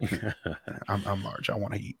 I'm large. I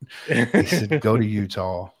want to eat. He said, "Go to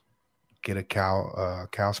Utah, get a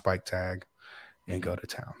cow spike tag, and go to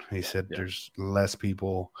town." He said, "There's less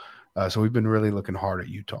people." So we've been really looking hard at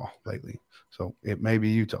Utah lately. So it may be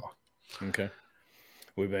Utah. Okay.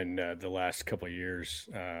 We've been the last couple of years.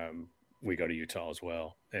 We go to Utah as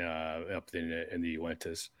well, up in the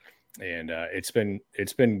Uintas. And it's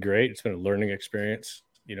been great. It's been a learning experience.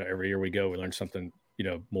 Every year we go, we learn something,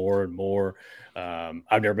 more and more.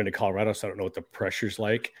 I've never been to Colorado, so I don't know what the pressure's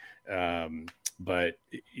like. But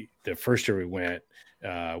the first year we went,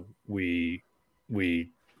 we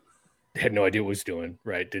had no idea what we was doing,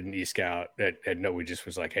 right? Didn't e-scout. We just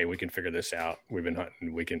was like, hey, we can figure this out. We've been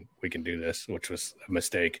hunting. We can do this, which was a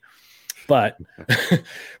mistake. But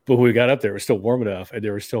when we got up there, it was still warm enough, and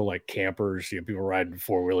there were still like campers, people riding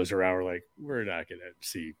 4-wheelers around. We're like, we're not gonna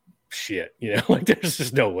see shit, like there's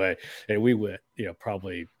just no way. And we went,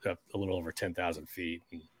 probably up a little over 10,000 feet.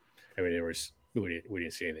 And, I mean, we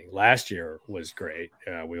didn't see anything. Last year was great.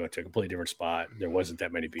 We went to a completely different spot. There wasn't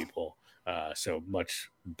that many people, so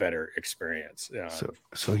much better experience.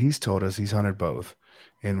 So he's told us he's hunted both,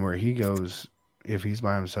 and where he goes, if he's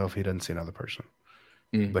by himself, he doesn't see another person.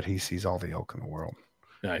 But he sees all the elk in the world.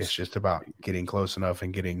 Nice. It's just about getting close enough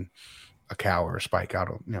and getting a cow or a spike out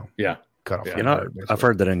of, cut off. Yeah. I've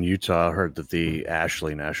heard that in Utah. I heard that the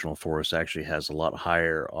Ashley National Forest actually has a lot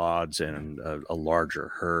higher odds and a larger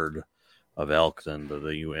herd of elk than the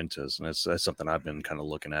Uintas. And that's something I've been kind of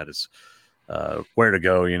looking at is where to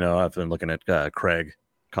go. I've been looking at Craig,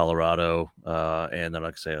 Colorado. And then,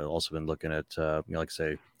 like I say, I've also been looking at,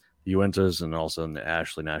 Uintas and also in the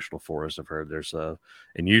Ashley National Forest. I've heard there's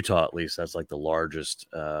in Utah, at least, that's like the largest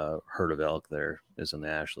herd of elk there is in the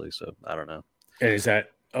Ashley. So I don't know. And is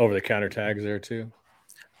that over the counter tags there too?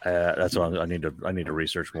 That's what I need to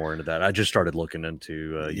research more into that. I just started looking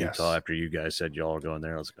into Utah after you guys said y'all are going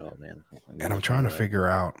there. I was like, oh man. And I'm trying to figure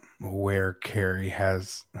out where Kerry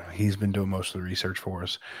he's been doing most of the research for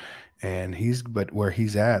us. And but where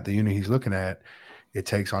he's at, the unit he's looking at, it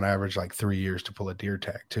takes on average like 3 years to pull a deer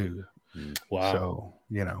tag too. Wow. So,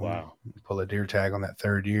 pull a deer tag on that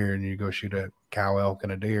third year and you go shoot a cow, elk,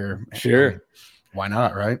 and a deer. Sure. Why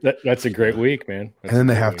not? Right. That's a great week, man. And then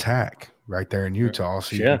they have tack right there in Utah.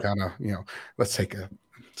 So you can kind of, let's take a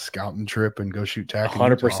scouting trip and go shoot tack.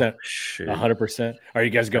 100%. 100%. Are you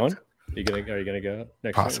guys going? Are you gonna go next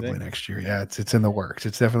year? Possibly next year. Yeah, it's in the works.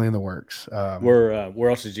 It's definitely in the works. Where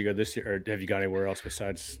else did you go this year, or have you gone anywhere else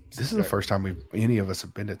besides? This is the first time any of us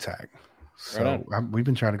have been to TAG. So we've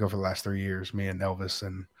been trying to go for the last 3 years. Me and Elvis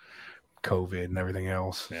and COVID and everything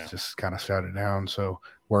else just kind of shut it down. So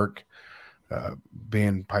work,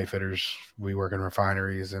 being pipe fitters, we work in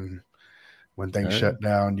refineries, and when things shut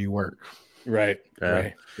down, you work. Right.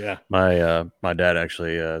 Yeah. My dad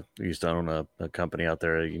actually used to own a company out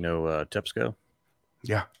there, Tipsco.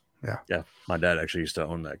 Yeah. My dad actually used to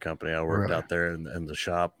own that company. I worked out there in the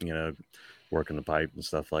shop, working the pipe and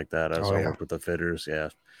stuff like that. I worked with the fitters. Yeah.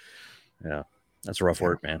 That's rough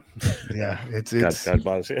work, man. Yeah, it's God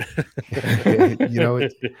bless you.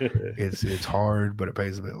 It's hard, but it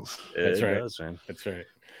pays the bills. That's right. Does, man. That's right.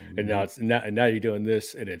 And now you're doing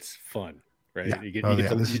this, and it's fun. Right. Yeah.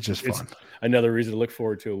 This is just fun. Another reason to look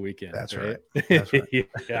forward to a weekend. That's right. That's right.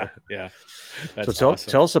 Yeah. That's so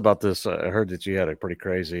tell us about this. I heard that you had a pretty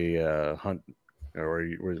crazy hunt, or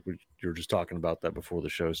you were just talking about that before the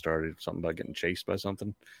show started. Something about getting chased by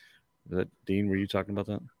something. Was that Dean? Were you talking about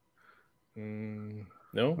that?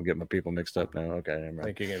 No, I'm getting my people mixed up now. Okay,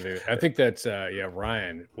 I think that's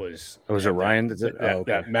Ryan was. Oh, was it Ryan?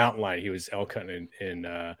 That mountain lion. He was elk hunting in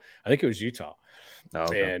I think it was Utah. Oh,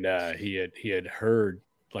 okay. And he had heard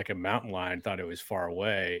like a mountain lion, thought it was far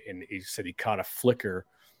away, and he said he caught a flicker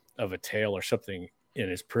of a tail or something in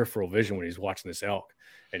his peripheral vision when he's watching this elk,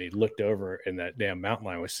 and he looked over, and that damn mountain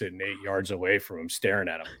lion was sitting 8 yards away from him, staring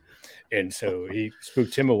at him. And so he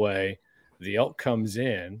spooked him away. The elk comes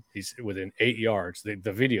in, he's within 8 yards. The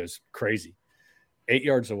video's crazy. 8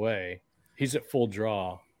 yards away, he's at full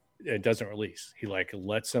draw. It doesn't release. He like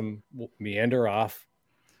lets him meander off,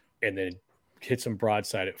 and then hits him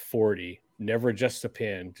broadside at 40. Never adjusts the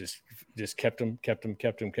pin. Just kept him,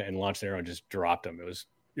 and launched an arrow and just dropped him.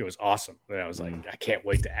 It was awesome. And I was like, I can't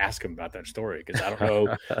wait to ask him about that story, because I don't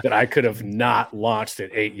know that I could have not launched at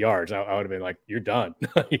 8 yards. I would have been like, "You're done."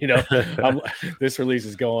 This release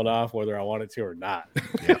is going off whether I want it to or not.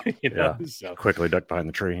 Yeah. So quickly duck behind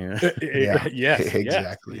the tree. Yes,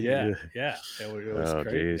 exactly. Yeah. It was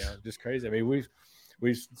crazy. Just crazy. I mean, we've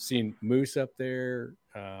seen moose up there.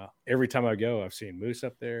 Every time I go, I've seen moose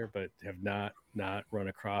up there, but have not run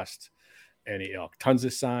across any elk. Tons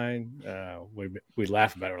of sign. We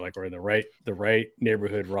laugh about it. We're like, we're in the right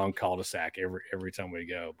neighborhood, wrong cul-de-sac every time we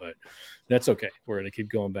go, but that's okay. We're going to keep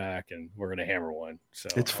going back, and we're going to hammer one. So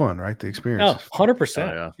it's fun, right? The experience.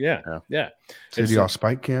 100%. Yeah. So do y'all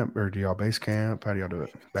spike camp, or do y'all base camp? How do y'all do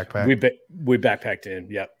it? Backpack? We backpacked in.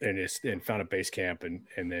 Yep. And found a base camp and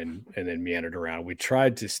then meandered around. We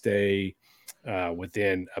tried to stay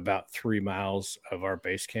within about 3 miles of our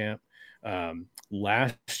base camp.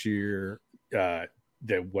 Last year, the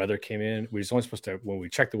weather came in. We was only supposed to, when we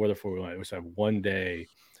checked the weather before we went, it was like one day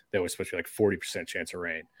that was supposed to be like 40% chance of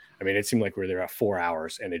rain. I mean, it seemed like we were there about 4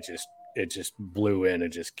 hours, and it just blew in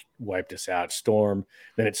and just wiped us out. Storm.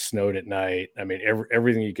 Then it snowed at night. I mean,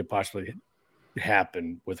 everything you could possibly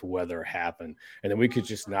happen with weather happened. And then we could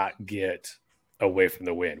just not get away from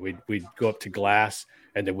the wind. We'd go up to glass,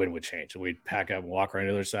 and the wind would change. We'd pack up and walk around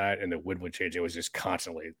the other side, and the wind would change. It was just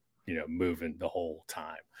constantly, moving the whole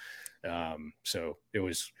time. So it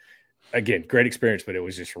was, again, great experience, but it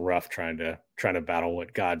was just rough trying to battle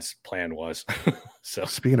what God's plan was. So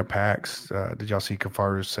speaking of packs, did y'all see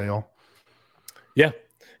Kafar's sale? Yeah.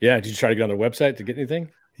 Did you try to get on their website to get anything?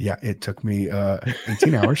 Yeah, it took me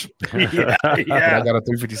 18 hours. Yeah. I got a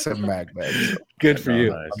 357 mag bag. So. Good for you.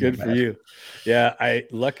 Nice. Good for you. Yeah, I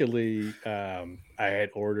luckily I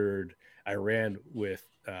ran with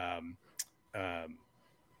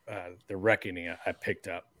the Reckoning I picked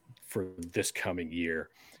up for this coming year,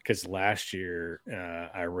 because last year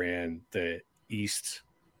I ran the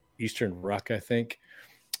Eastern Ruck, I think.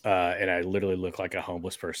 And I literally looked like a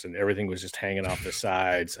homeless person. Everything was just hanging off the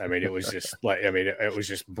sides. I mean, it was just it was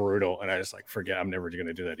just brutal. And I just like, forget, I'm never going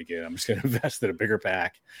to do that again. I'm just going to invest in a bigger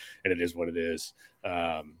pack, and it is what it is.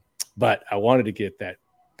 But I wanted to get that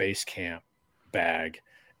base camp bag.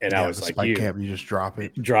 And I was like, you just drop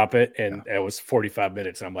it. And it was 45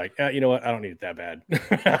 minutes. And I'm like, you know what? I don't need it that bad.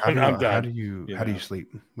 I'm done. How do you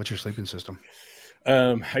sleep? What's your sleeping system?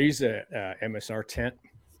 I use a MSR tent.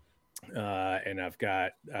 And I've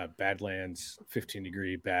got a Badlands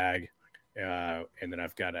 15-degree bag, and then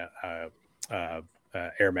I've got a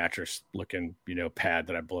air mattress looking, pad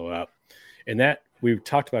that I blow up. And that, we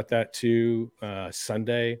talked about that too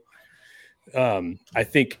Sunday. I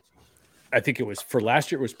think it was, for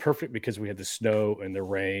last year, it was perfect because we had the snow and the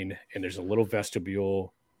rain, and there's a little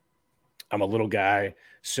vestibule. I'm a little guy,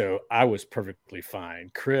 so I was perfectly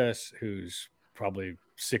fine. Chris, who's probably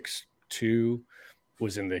 6'2",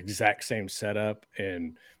 was in the exact same setup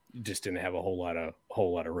and just didn't have a whole lot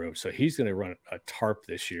of room. So he's going to run a tarp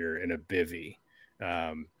this year in a bivvy,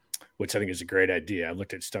 which I think is a great idea. I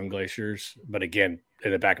looked at Stone Glaciers, but again,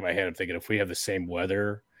 in the back of my head, I'm thinking if we have the same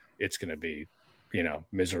weather, it's going to be,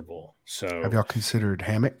 miserable. So have y'all considered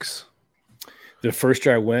hammocks? The first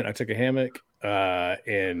year I went, I took a hammock,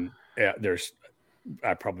 and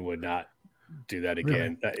I probably would not do that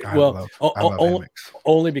again. Really? I love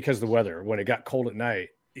only because of the weather. When it got cold at night,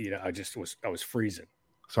 I was freezing.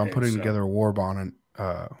 So I'm putting together a war bonnet,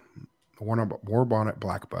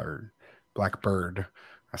 Blackbird.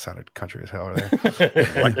 I sounded country as hell there.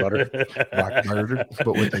 Blackbird,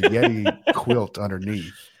 but with a Yeti quilt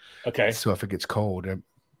underneath. Okay. So if it gets cold,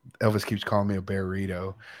 Elvis keeps calling me a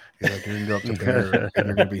bearito. He's like, you're gonna go up to bear, and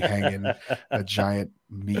you're gonna be hanging a giant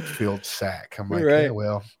meat-filled sack. I'm like, right. Yeah,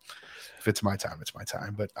 well. If it's my time, it's my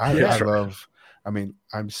time. But I love, I'm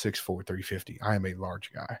 6'4", 350. I am a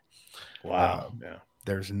large guy. Wow.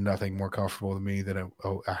 There's nothing more comfortable to me than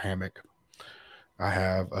a hammock. I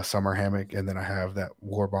have a summer hammock, and then I have that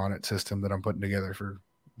war bonnet system that I'm putting together for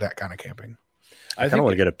that kind of camping. I kind of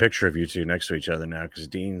want to get a picture of you two next to each other now, because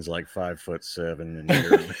Dean's like 5'7" and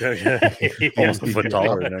you're almost a foot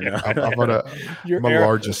taller than him now. I'm a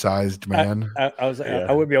larger sized man. I was like,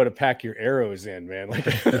 I wouldn't be able to pack your arrows in, man. Like,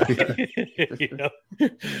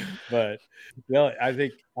 but I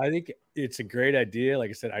think it's a great idea. Like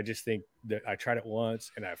I said, I just think that I tried it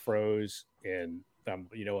once and I froze, and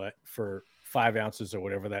you know what, for 5 ounces or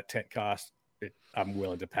whatever that tent cost, I'm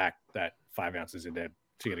willing to pack that 5 ounces in there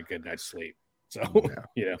to get a good night's sleep. So,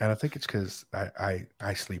 and I think it's because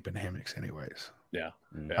I sleep in hammocks anyways. Yeah.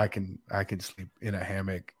 I can sleep in a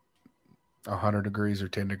hammock 100 degrees or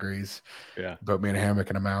 10 degrees. Yeah. Put me in a hammock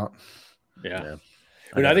and I'm out. Yeah.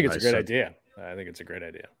 I mean, I think it's a great idea. I think it's a great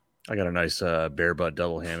idea. I got a nice bare butt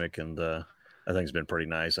double hammock, and I think it's been pretty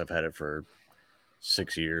nice. I've had it for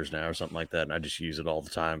 6 years now or something like that, and I just use it all the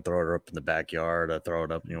time. Throw it up in the backyard. I throw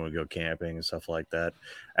it up, we go camping and stuff like that.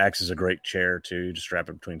 Acts as a great chair too. You just strap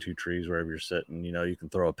it between 2 trees wherever you're sitting. You can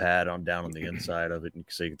throw a pad down on the inside of it, and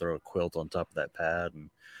so you can throw a quilt on top of that pad.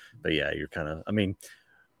 But yeah, you're kind of,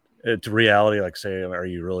 it's reality. Like, say, are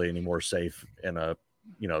you really any more safe in a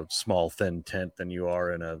small thin tent than you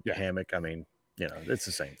are in a hammock? I mean, it's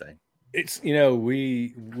the same thing. It's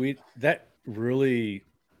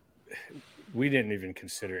we didn't even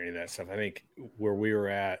consider any of that stuff. I think where we were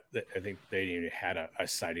at, I think they even had a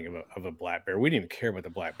sighting of a black bear. We didn't even care about the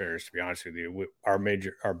black bears, to be honest with you. Our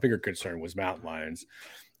bigger concern was mountain lions.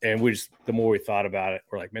 And the more we thought about it,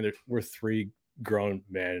 we're like, man, we're 3 grown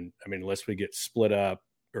men. I mean, unless we get split up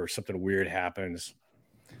or something weird happens,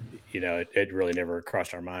 it really never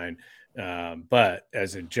crossed our mind. But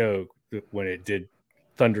as a joke, when it did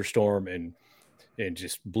thunderstorm and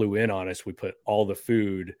just blew in on us, we put all the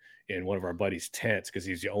food in one of our buddies' tents because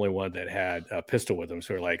he's the only one that had a pistol with him.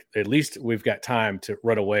 So we're like, at least we've got time to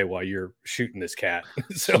run away while you're shooting this cat.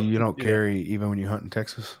 So you don't carry even when you hunt in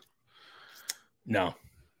Texas? No.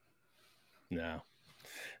 I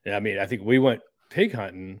mean, I think we went pig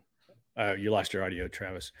hunting. You lost your audio,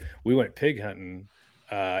 Travis. We went pig hunting,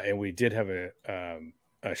 and we did have a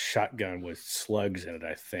shotgun with slugs in it,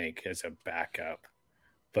 I think, as a backup.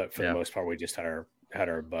 But for the most part, we just had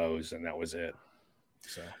our bows, and that was it.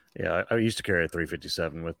 So yeah, I used to carry a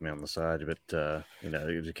 357 with me on the side, but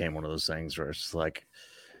it became one of those things where it's like,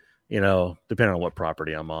 depending on what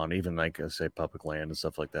property I'm on, even like I say public land and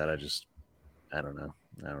stuff like that, I don't know.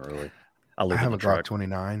 I don't really. I have a Glock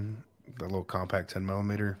 29, the little compact 10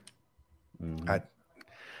 millimeter. Mm-hmm.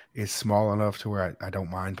 It's small enough to where I don't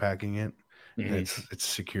mind packing it. Mm-hmm. It's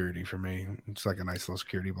security for me. It's like a nice little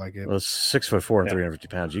security blanket. Well, it's 6'4" and 350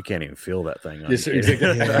 pounds. You can't even feel that thing.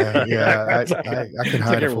 Yeah. I can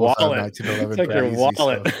hide a full size 1911. It's like your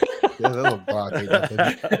wallet. Yeah, that little block ain't nothing.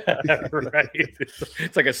 Right.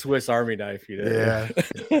 It's like a Swiss Army knife, Yeah.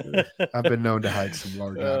 I've been known to hide some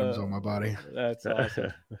large items on my body. That's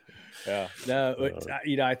awesome. Yeah. No,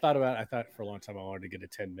 I thought for a long time I wanted to get a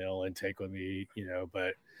 10 mil intake with me,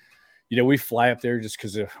 but we fly up there just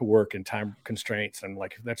because of work and time constraints. I'm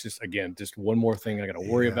like, that's just one more thing I got to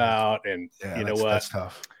worry about. And what? That's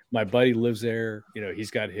tough. My buddy lives there.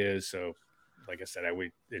 He's got his. So, like I said,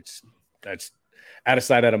 that's out of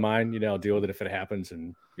sight, out of mind. I'll deal with it if it happens.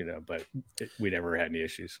 And but we never had any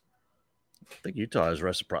issues. I think Utah has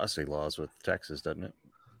reciprocity laws with Texas, doesn't it?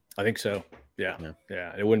 I think so. Yeah.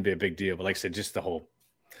 It wouldn't be a big deal, but like I said, just the whole,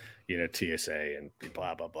 TSA and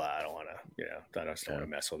blah blah blah. I don't want to. I just don't want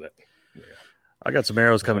to mess with it. Yeah. I got some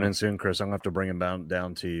arrows coming in soon, Chris. I'm gonna have to bring them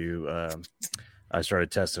down to you. I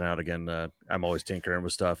started testing out again. I'm always tinkering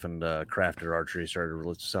with stuff, and Crafted Archery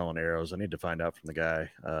started selling arrows. I need to find out from the guy,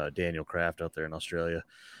 Daniel Craft, out there in Australia.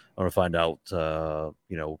 I want to find out,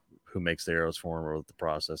 who makes the arrows for him or what the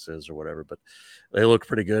process is or whatever. But they look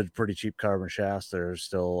pretty good, pretty cheap carbon shafts. They're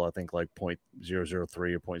still, I think, like 0.003 or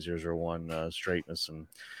 0.001 straightness, and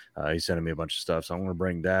he's sending me a bunch of stuff. So I'm going to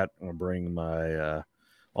bring that. I'm going to bring my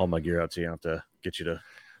all my gear out to you. I have to get you to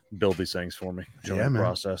build these things for me. Show me the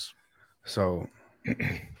process. So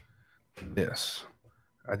this,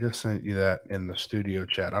 I just sent you that in the studio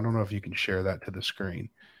chat. I don't know if you can share that to the screen.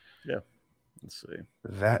 Yeah. Let's see.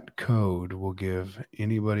 That code will give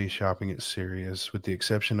anybody shopping at Sirius, with the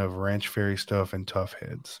exception of Ranch Fairy Stuff and Tough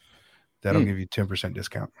Heads, that'll give you 10%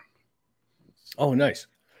 discount. Oh, nice.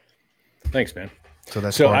 Thanks, man. So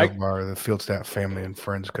that's part of the Field Staff family and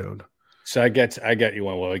friends code. So I got you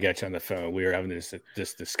one while we got you on the phone. We were having this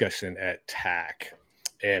discussion at TAC,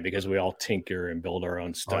 and because we all tinker and build our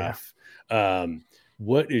own stuff. Oh, yeah.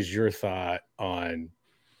 What is your thought on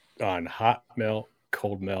hot melt,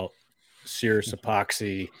 cold melt, Cirrus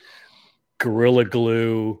epoxy, Gorilla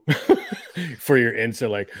Glue for your insert.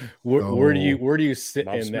 Like, where do you sit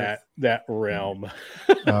Bob in Smith. that realm?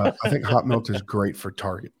 I think hot melt is great for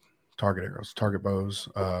target arrows, target bows.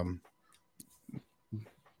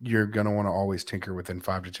 You're going to want to always tinker within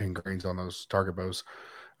 5 to 10 grains on those target bows.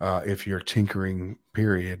 If you're tinkering,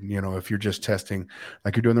 period, if you're just testing,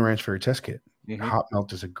 like you're doing the Ranch Fairy test kit, hot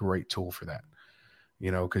melt is a great tool for that,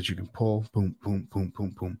 because you can pull, boom, boom, boom,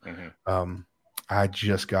 boom, boom. I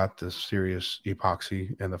just got the serious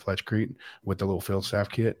epoxy and the Fletchcrete with the little field staff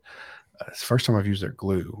kit. It's the first time I've used their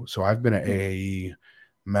glue. So I've been an AAE,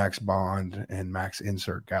 Max Bond, and Max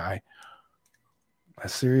Insert guy.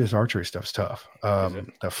 That serious archery stuff's tough.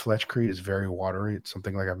 The Fletchcrete is very watery. It's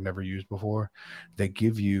something like I've never used before. They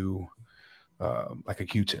give you like a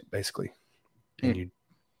Q-tip, basically. And you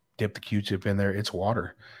dip the Q-tip in there. It's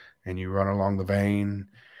water. And you run along the vein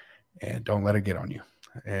and don't let it get on you.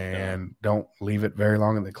 And don't leave it very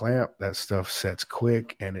long in the clamp. That stuff sets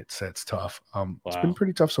quick and it sets tough. It's been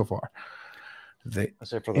pretty tough so far. I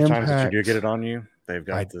say for the times that you do get it on you, they've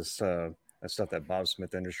got this that stuff that Bob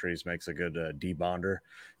Smith Industries makes a good debonder.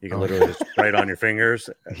 You can literally just spray it on your fingers.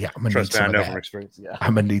 Yeah, I'm gonna need some of that. From experience. Yeah,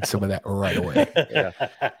 I'm gonna need some of that right away. Yeah,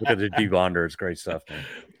 look at the debonder; it's great stuff. Man.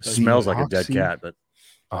 It smells like a dead cat, but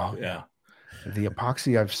yeah. The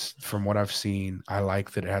epoxy, from what I've seen, I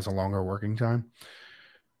like that it has a longer working time.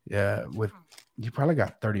 Yeah, you probably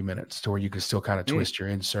got 30 minutes to where you can still kind of twist your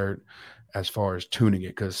insert as far as tuning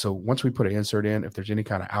it. Because once we put an insert in, if there's any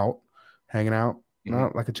kind of out hanging out,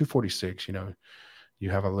 not like a 246, you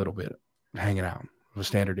have a little bit hanging out of a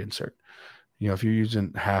standard insert. If you're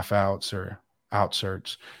using half outs or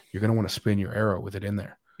outserts, you're going to want to spin your arrow with it in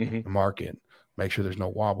there, mark it, make sure there's no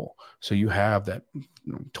wobble. So you have that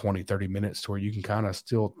 20, 30 minutes to where you can kind of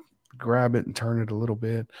still grab it and turn it a little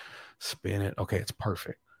bit, spin it. Okay, it's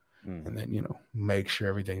perfect. And then, make sure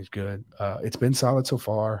everything's good. It's been solid so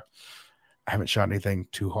far. I haven't shot anything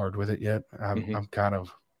too hard with it yet. I'm kind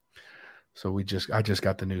of, I just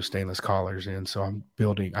got the new stainless collars in. So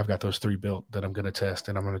I've got those 3 built that I'm going to test,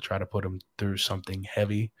 and I'm going to try to put them through something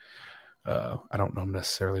heavy. I don't know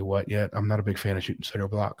necessarily what yet. I'm not a big fan of shooting cinder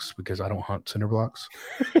blocks because I don't hunt cinder blocks.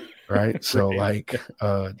 Right. So like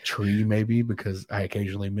a tree maybe, because I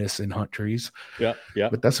occasionally miss and hunt trees. Yeah.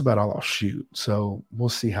 But that's about all I'll shoot. So we'll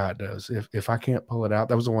see how it does. If I can't pull it out,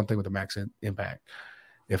 that was the one thing with the Max Impact.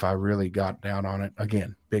 If I really got down on it,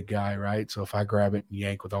 again, big guy, right? So if I grab it and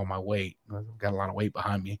yank with all my weight, I've got a lot of weight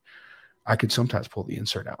behind me, I could sometimes pull the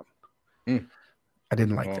insert out. I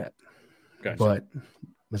didn't like that. Gotcha. But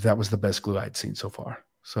that was the best glue I'd seen so far.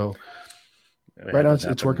 So right now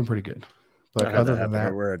it's working pretty good. But other than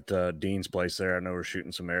that, we're at Dean's place there. I know we're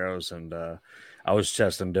shooting some arrows, and I was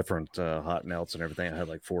testing different hot melts and everything. I had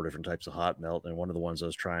like 4 different types of hot melt, and one of the ones I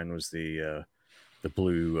was trying was the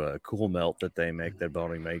blue cool melt that they make, that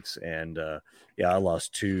Boning makes. And I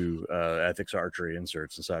lost 2 Ethics Archery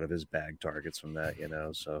inserts inside of his bag targets from that.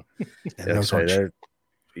 So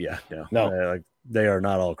they are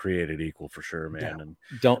not all created equul for sure, man.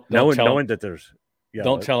 Yeah. And knowing that there's. Yeah,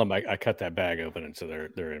 don't tell them I cut that bag open, and so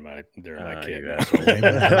they're in my kit. It's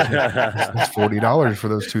 $40 for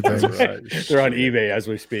those 2 things. Right. They're on eBay as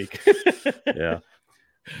we speak. Yeah,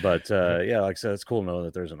 but like I said, it's cool knowing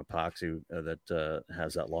that there's an epoxy that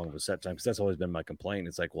has that long of a set time, because that's always been my complaint.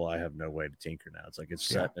 It's like, well, I have no way to tinker now. It's like it's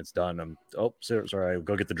set, it's done. Sorry, I'll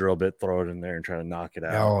go get the drill bit, throw it in there, and try to knock it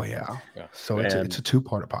out. Oh yeah. So it's a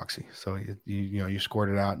 2-part epoxy. So you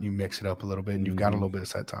squirt it out and you mix it up a little bit, and you've got a little bit of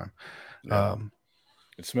set time. Yeah.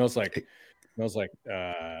 It smells like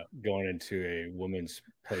going into a woman's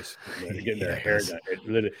place, getting their hair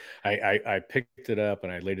done. I picked it up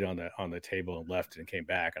and I laid it on the table and left and came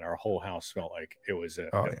back, and our whole house smelled like it was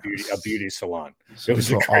a beauty salon. So it was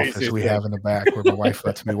the office we have in the back where my wife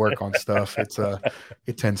lets me work on stuff.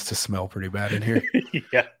 It tends to smell pretty bad in here.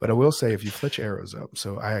 Yeah. But I will say, if you fletch arrows up,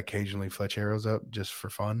 so I occasionally fletch arrows up just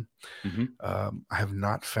for fun. I have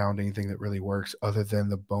not found anything that really works other than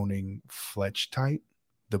the Boning Fletch Tight,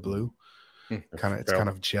 the blue. It's kind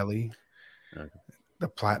of jelly. Okay. The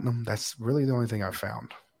platinum, that's really the only thing I've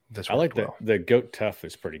found. I like the Goat Tough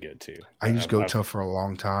is pretty good too. I used Goat Tough for a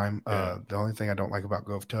long time. The only thing I don't like about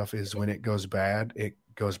Goat Tough is when it goes bad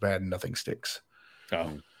and nothing sticks.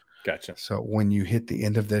 Oh, gotcha. So when you hit the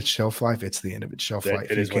end of that shelf life, it's the end of its shelf life.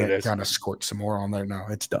 You can't kind of squirt some more on there. No,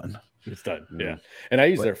 it's done. It's done. Yeah. And I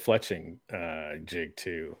use their fletching jig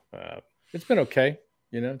too. It's been okay.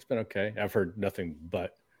 It's been okay. I've heard nothing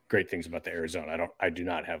but great things about the Arizona. I do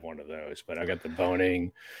not have one of those, but I got the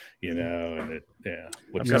Boning, and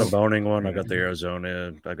I've got a Boning one. I got the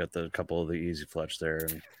Arizona. I got the couple of the Easy Fletch there,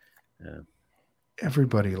 and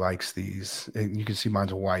everybody likes these. And you can see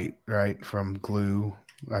mine's white, right? From glue.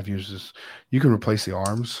 I've used this. You can replace the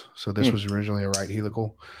arms. So this was originally a right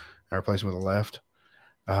helical. I replaced it with a left.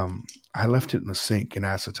 I left it in the sink in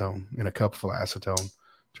acetone, in a cup full of acetone,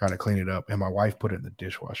 trying to clean it up. And my wife put it in the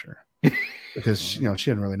dishwasher because she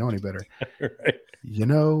didn't really know any better. Right.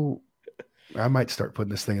 I might start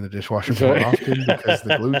putting this thing in the dishwasher more often because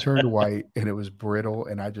the glue turned white and it was brittle,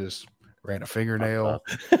 and I just ran a fingernail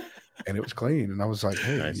and it was clean. And I was like,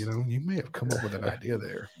 hey, nice. You may have come up with an idea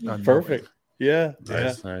there. Perfect. Yeah.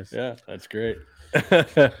 Nice. Yeah, that's great.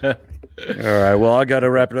 All right. Well, I got to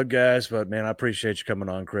wrap it up, guys. But man, I appreciate you coming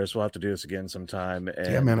on, Chris. We'll have to do this again sometime.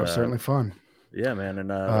 And, yeah, man, it was certainly fun. Yeah, man. And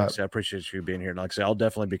like I said, I appreciate you being here. And like I said, I'll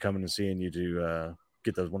definitely be coming and seeing you to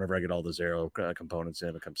get those whenever I get all those aero components in.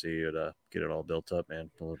 I'll come see you to get it all built up, man.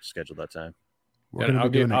 We'll schedule that time. I'll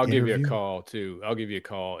give you a call too. I'll give you a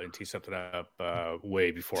call and tee something up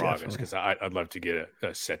way before August, because I'd love to get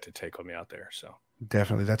a set to take on me out there. So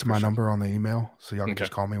definitely, that's my number on the email, so y'all can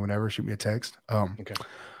just call me whenever. Shoot me a text.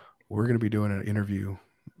 We're going to be doing an interview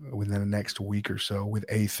within the next week or so with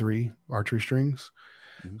A3 archery strings.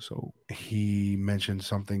 So he mentioned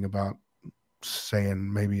something about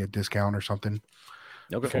saying maybe a discount or something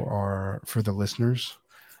for the listeners.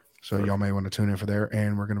 So y'all may want to tune in for there.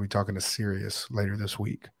 And we're going to be talking to Sirius later this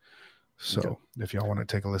week. So if y'all want to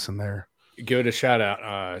take a listen there, give it a shout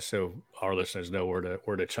out so our listeners know where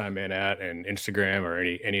to chime in at, and Instagram or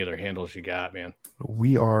any other handles you got, man.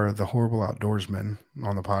 We are the Horrible Outdoorsmen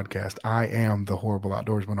on the podcast. I am the Horrible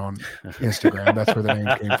Outdoorsman on Instagram. That's where the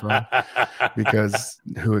name came from, because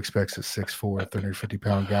who expects a 6'4",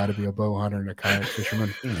 350-pound guy to be a bow hunter and a kayak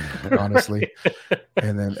fisherman, honestly.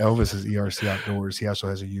 And then Elvis is ERC Outdoors. He also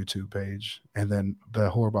has a YouTube page. And then the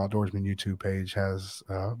Horrible Outdoorsman YouTube page has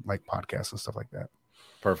like podcasts and stuff like that.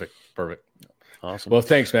 Perfect. Awesome. Well,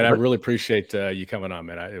 thanks, man. I really appreciate you coming on,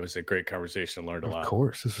 man. It was a great conversation. Learned a lot. Of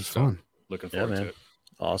course. This was fun. Looking forward to it.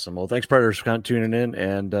 Awesome. Well, thanks, Predators, for tuning in.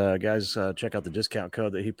 And guys, check out the discount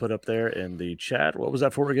code that he put up there in the chat. What was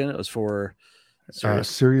that for again? It was for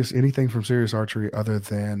Sirius, anything from Sirius Archery other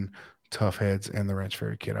than Tough Heads and the Ranch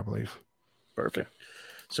Fairy Kit, I believe. Perfect.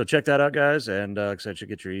 So check that out, guys. And like I said, you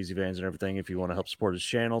get your easy vans and everything if you want to help support his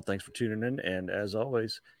channel. Thanks for tuning in. And as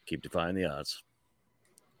always, keep defying the odds.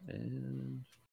 And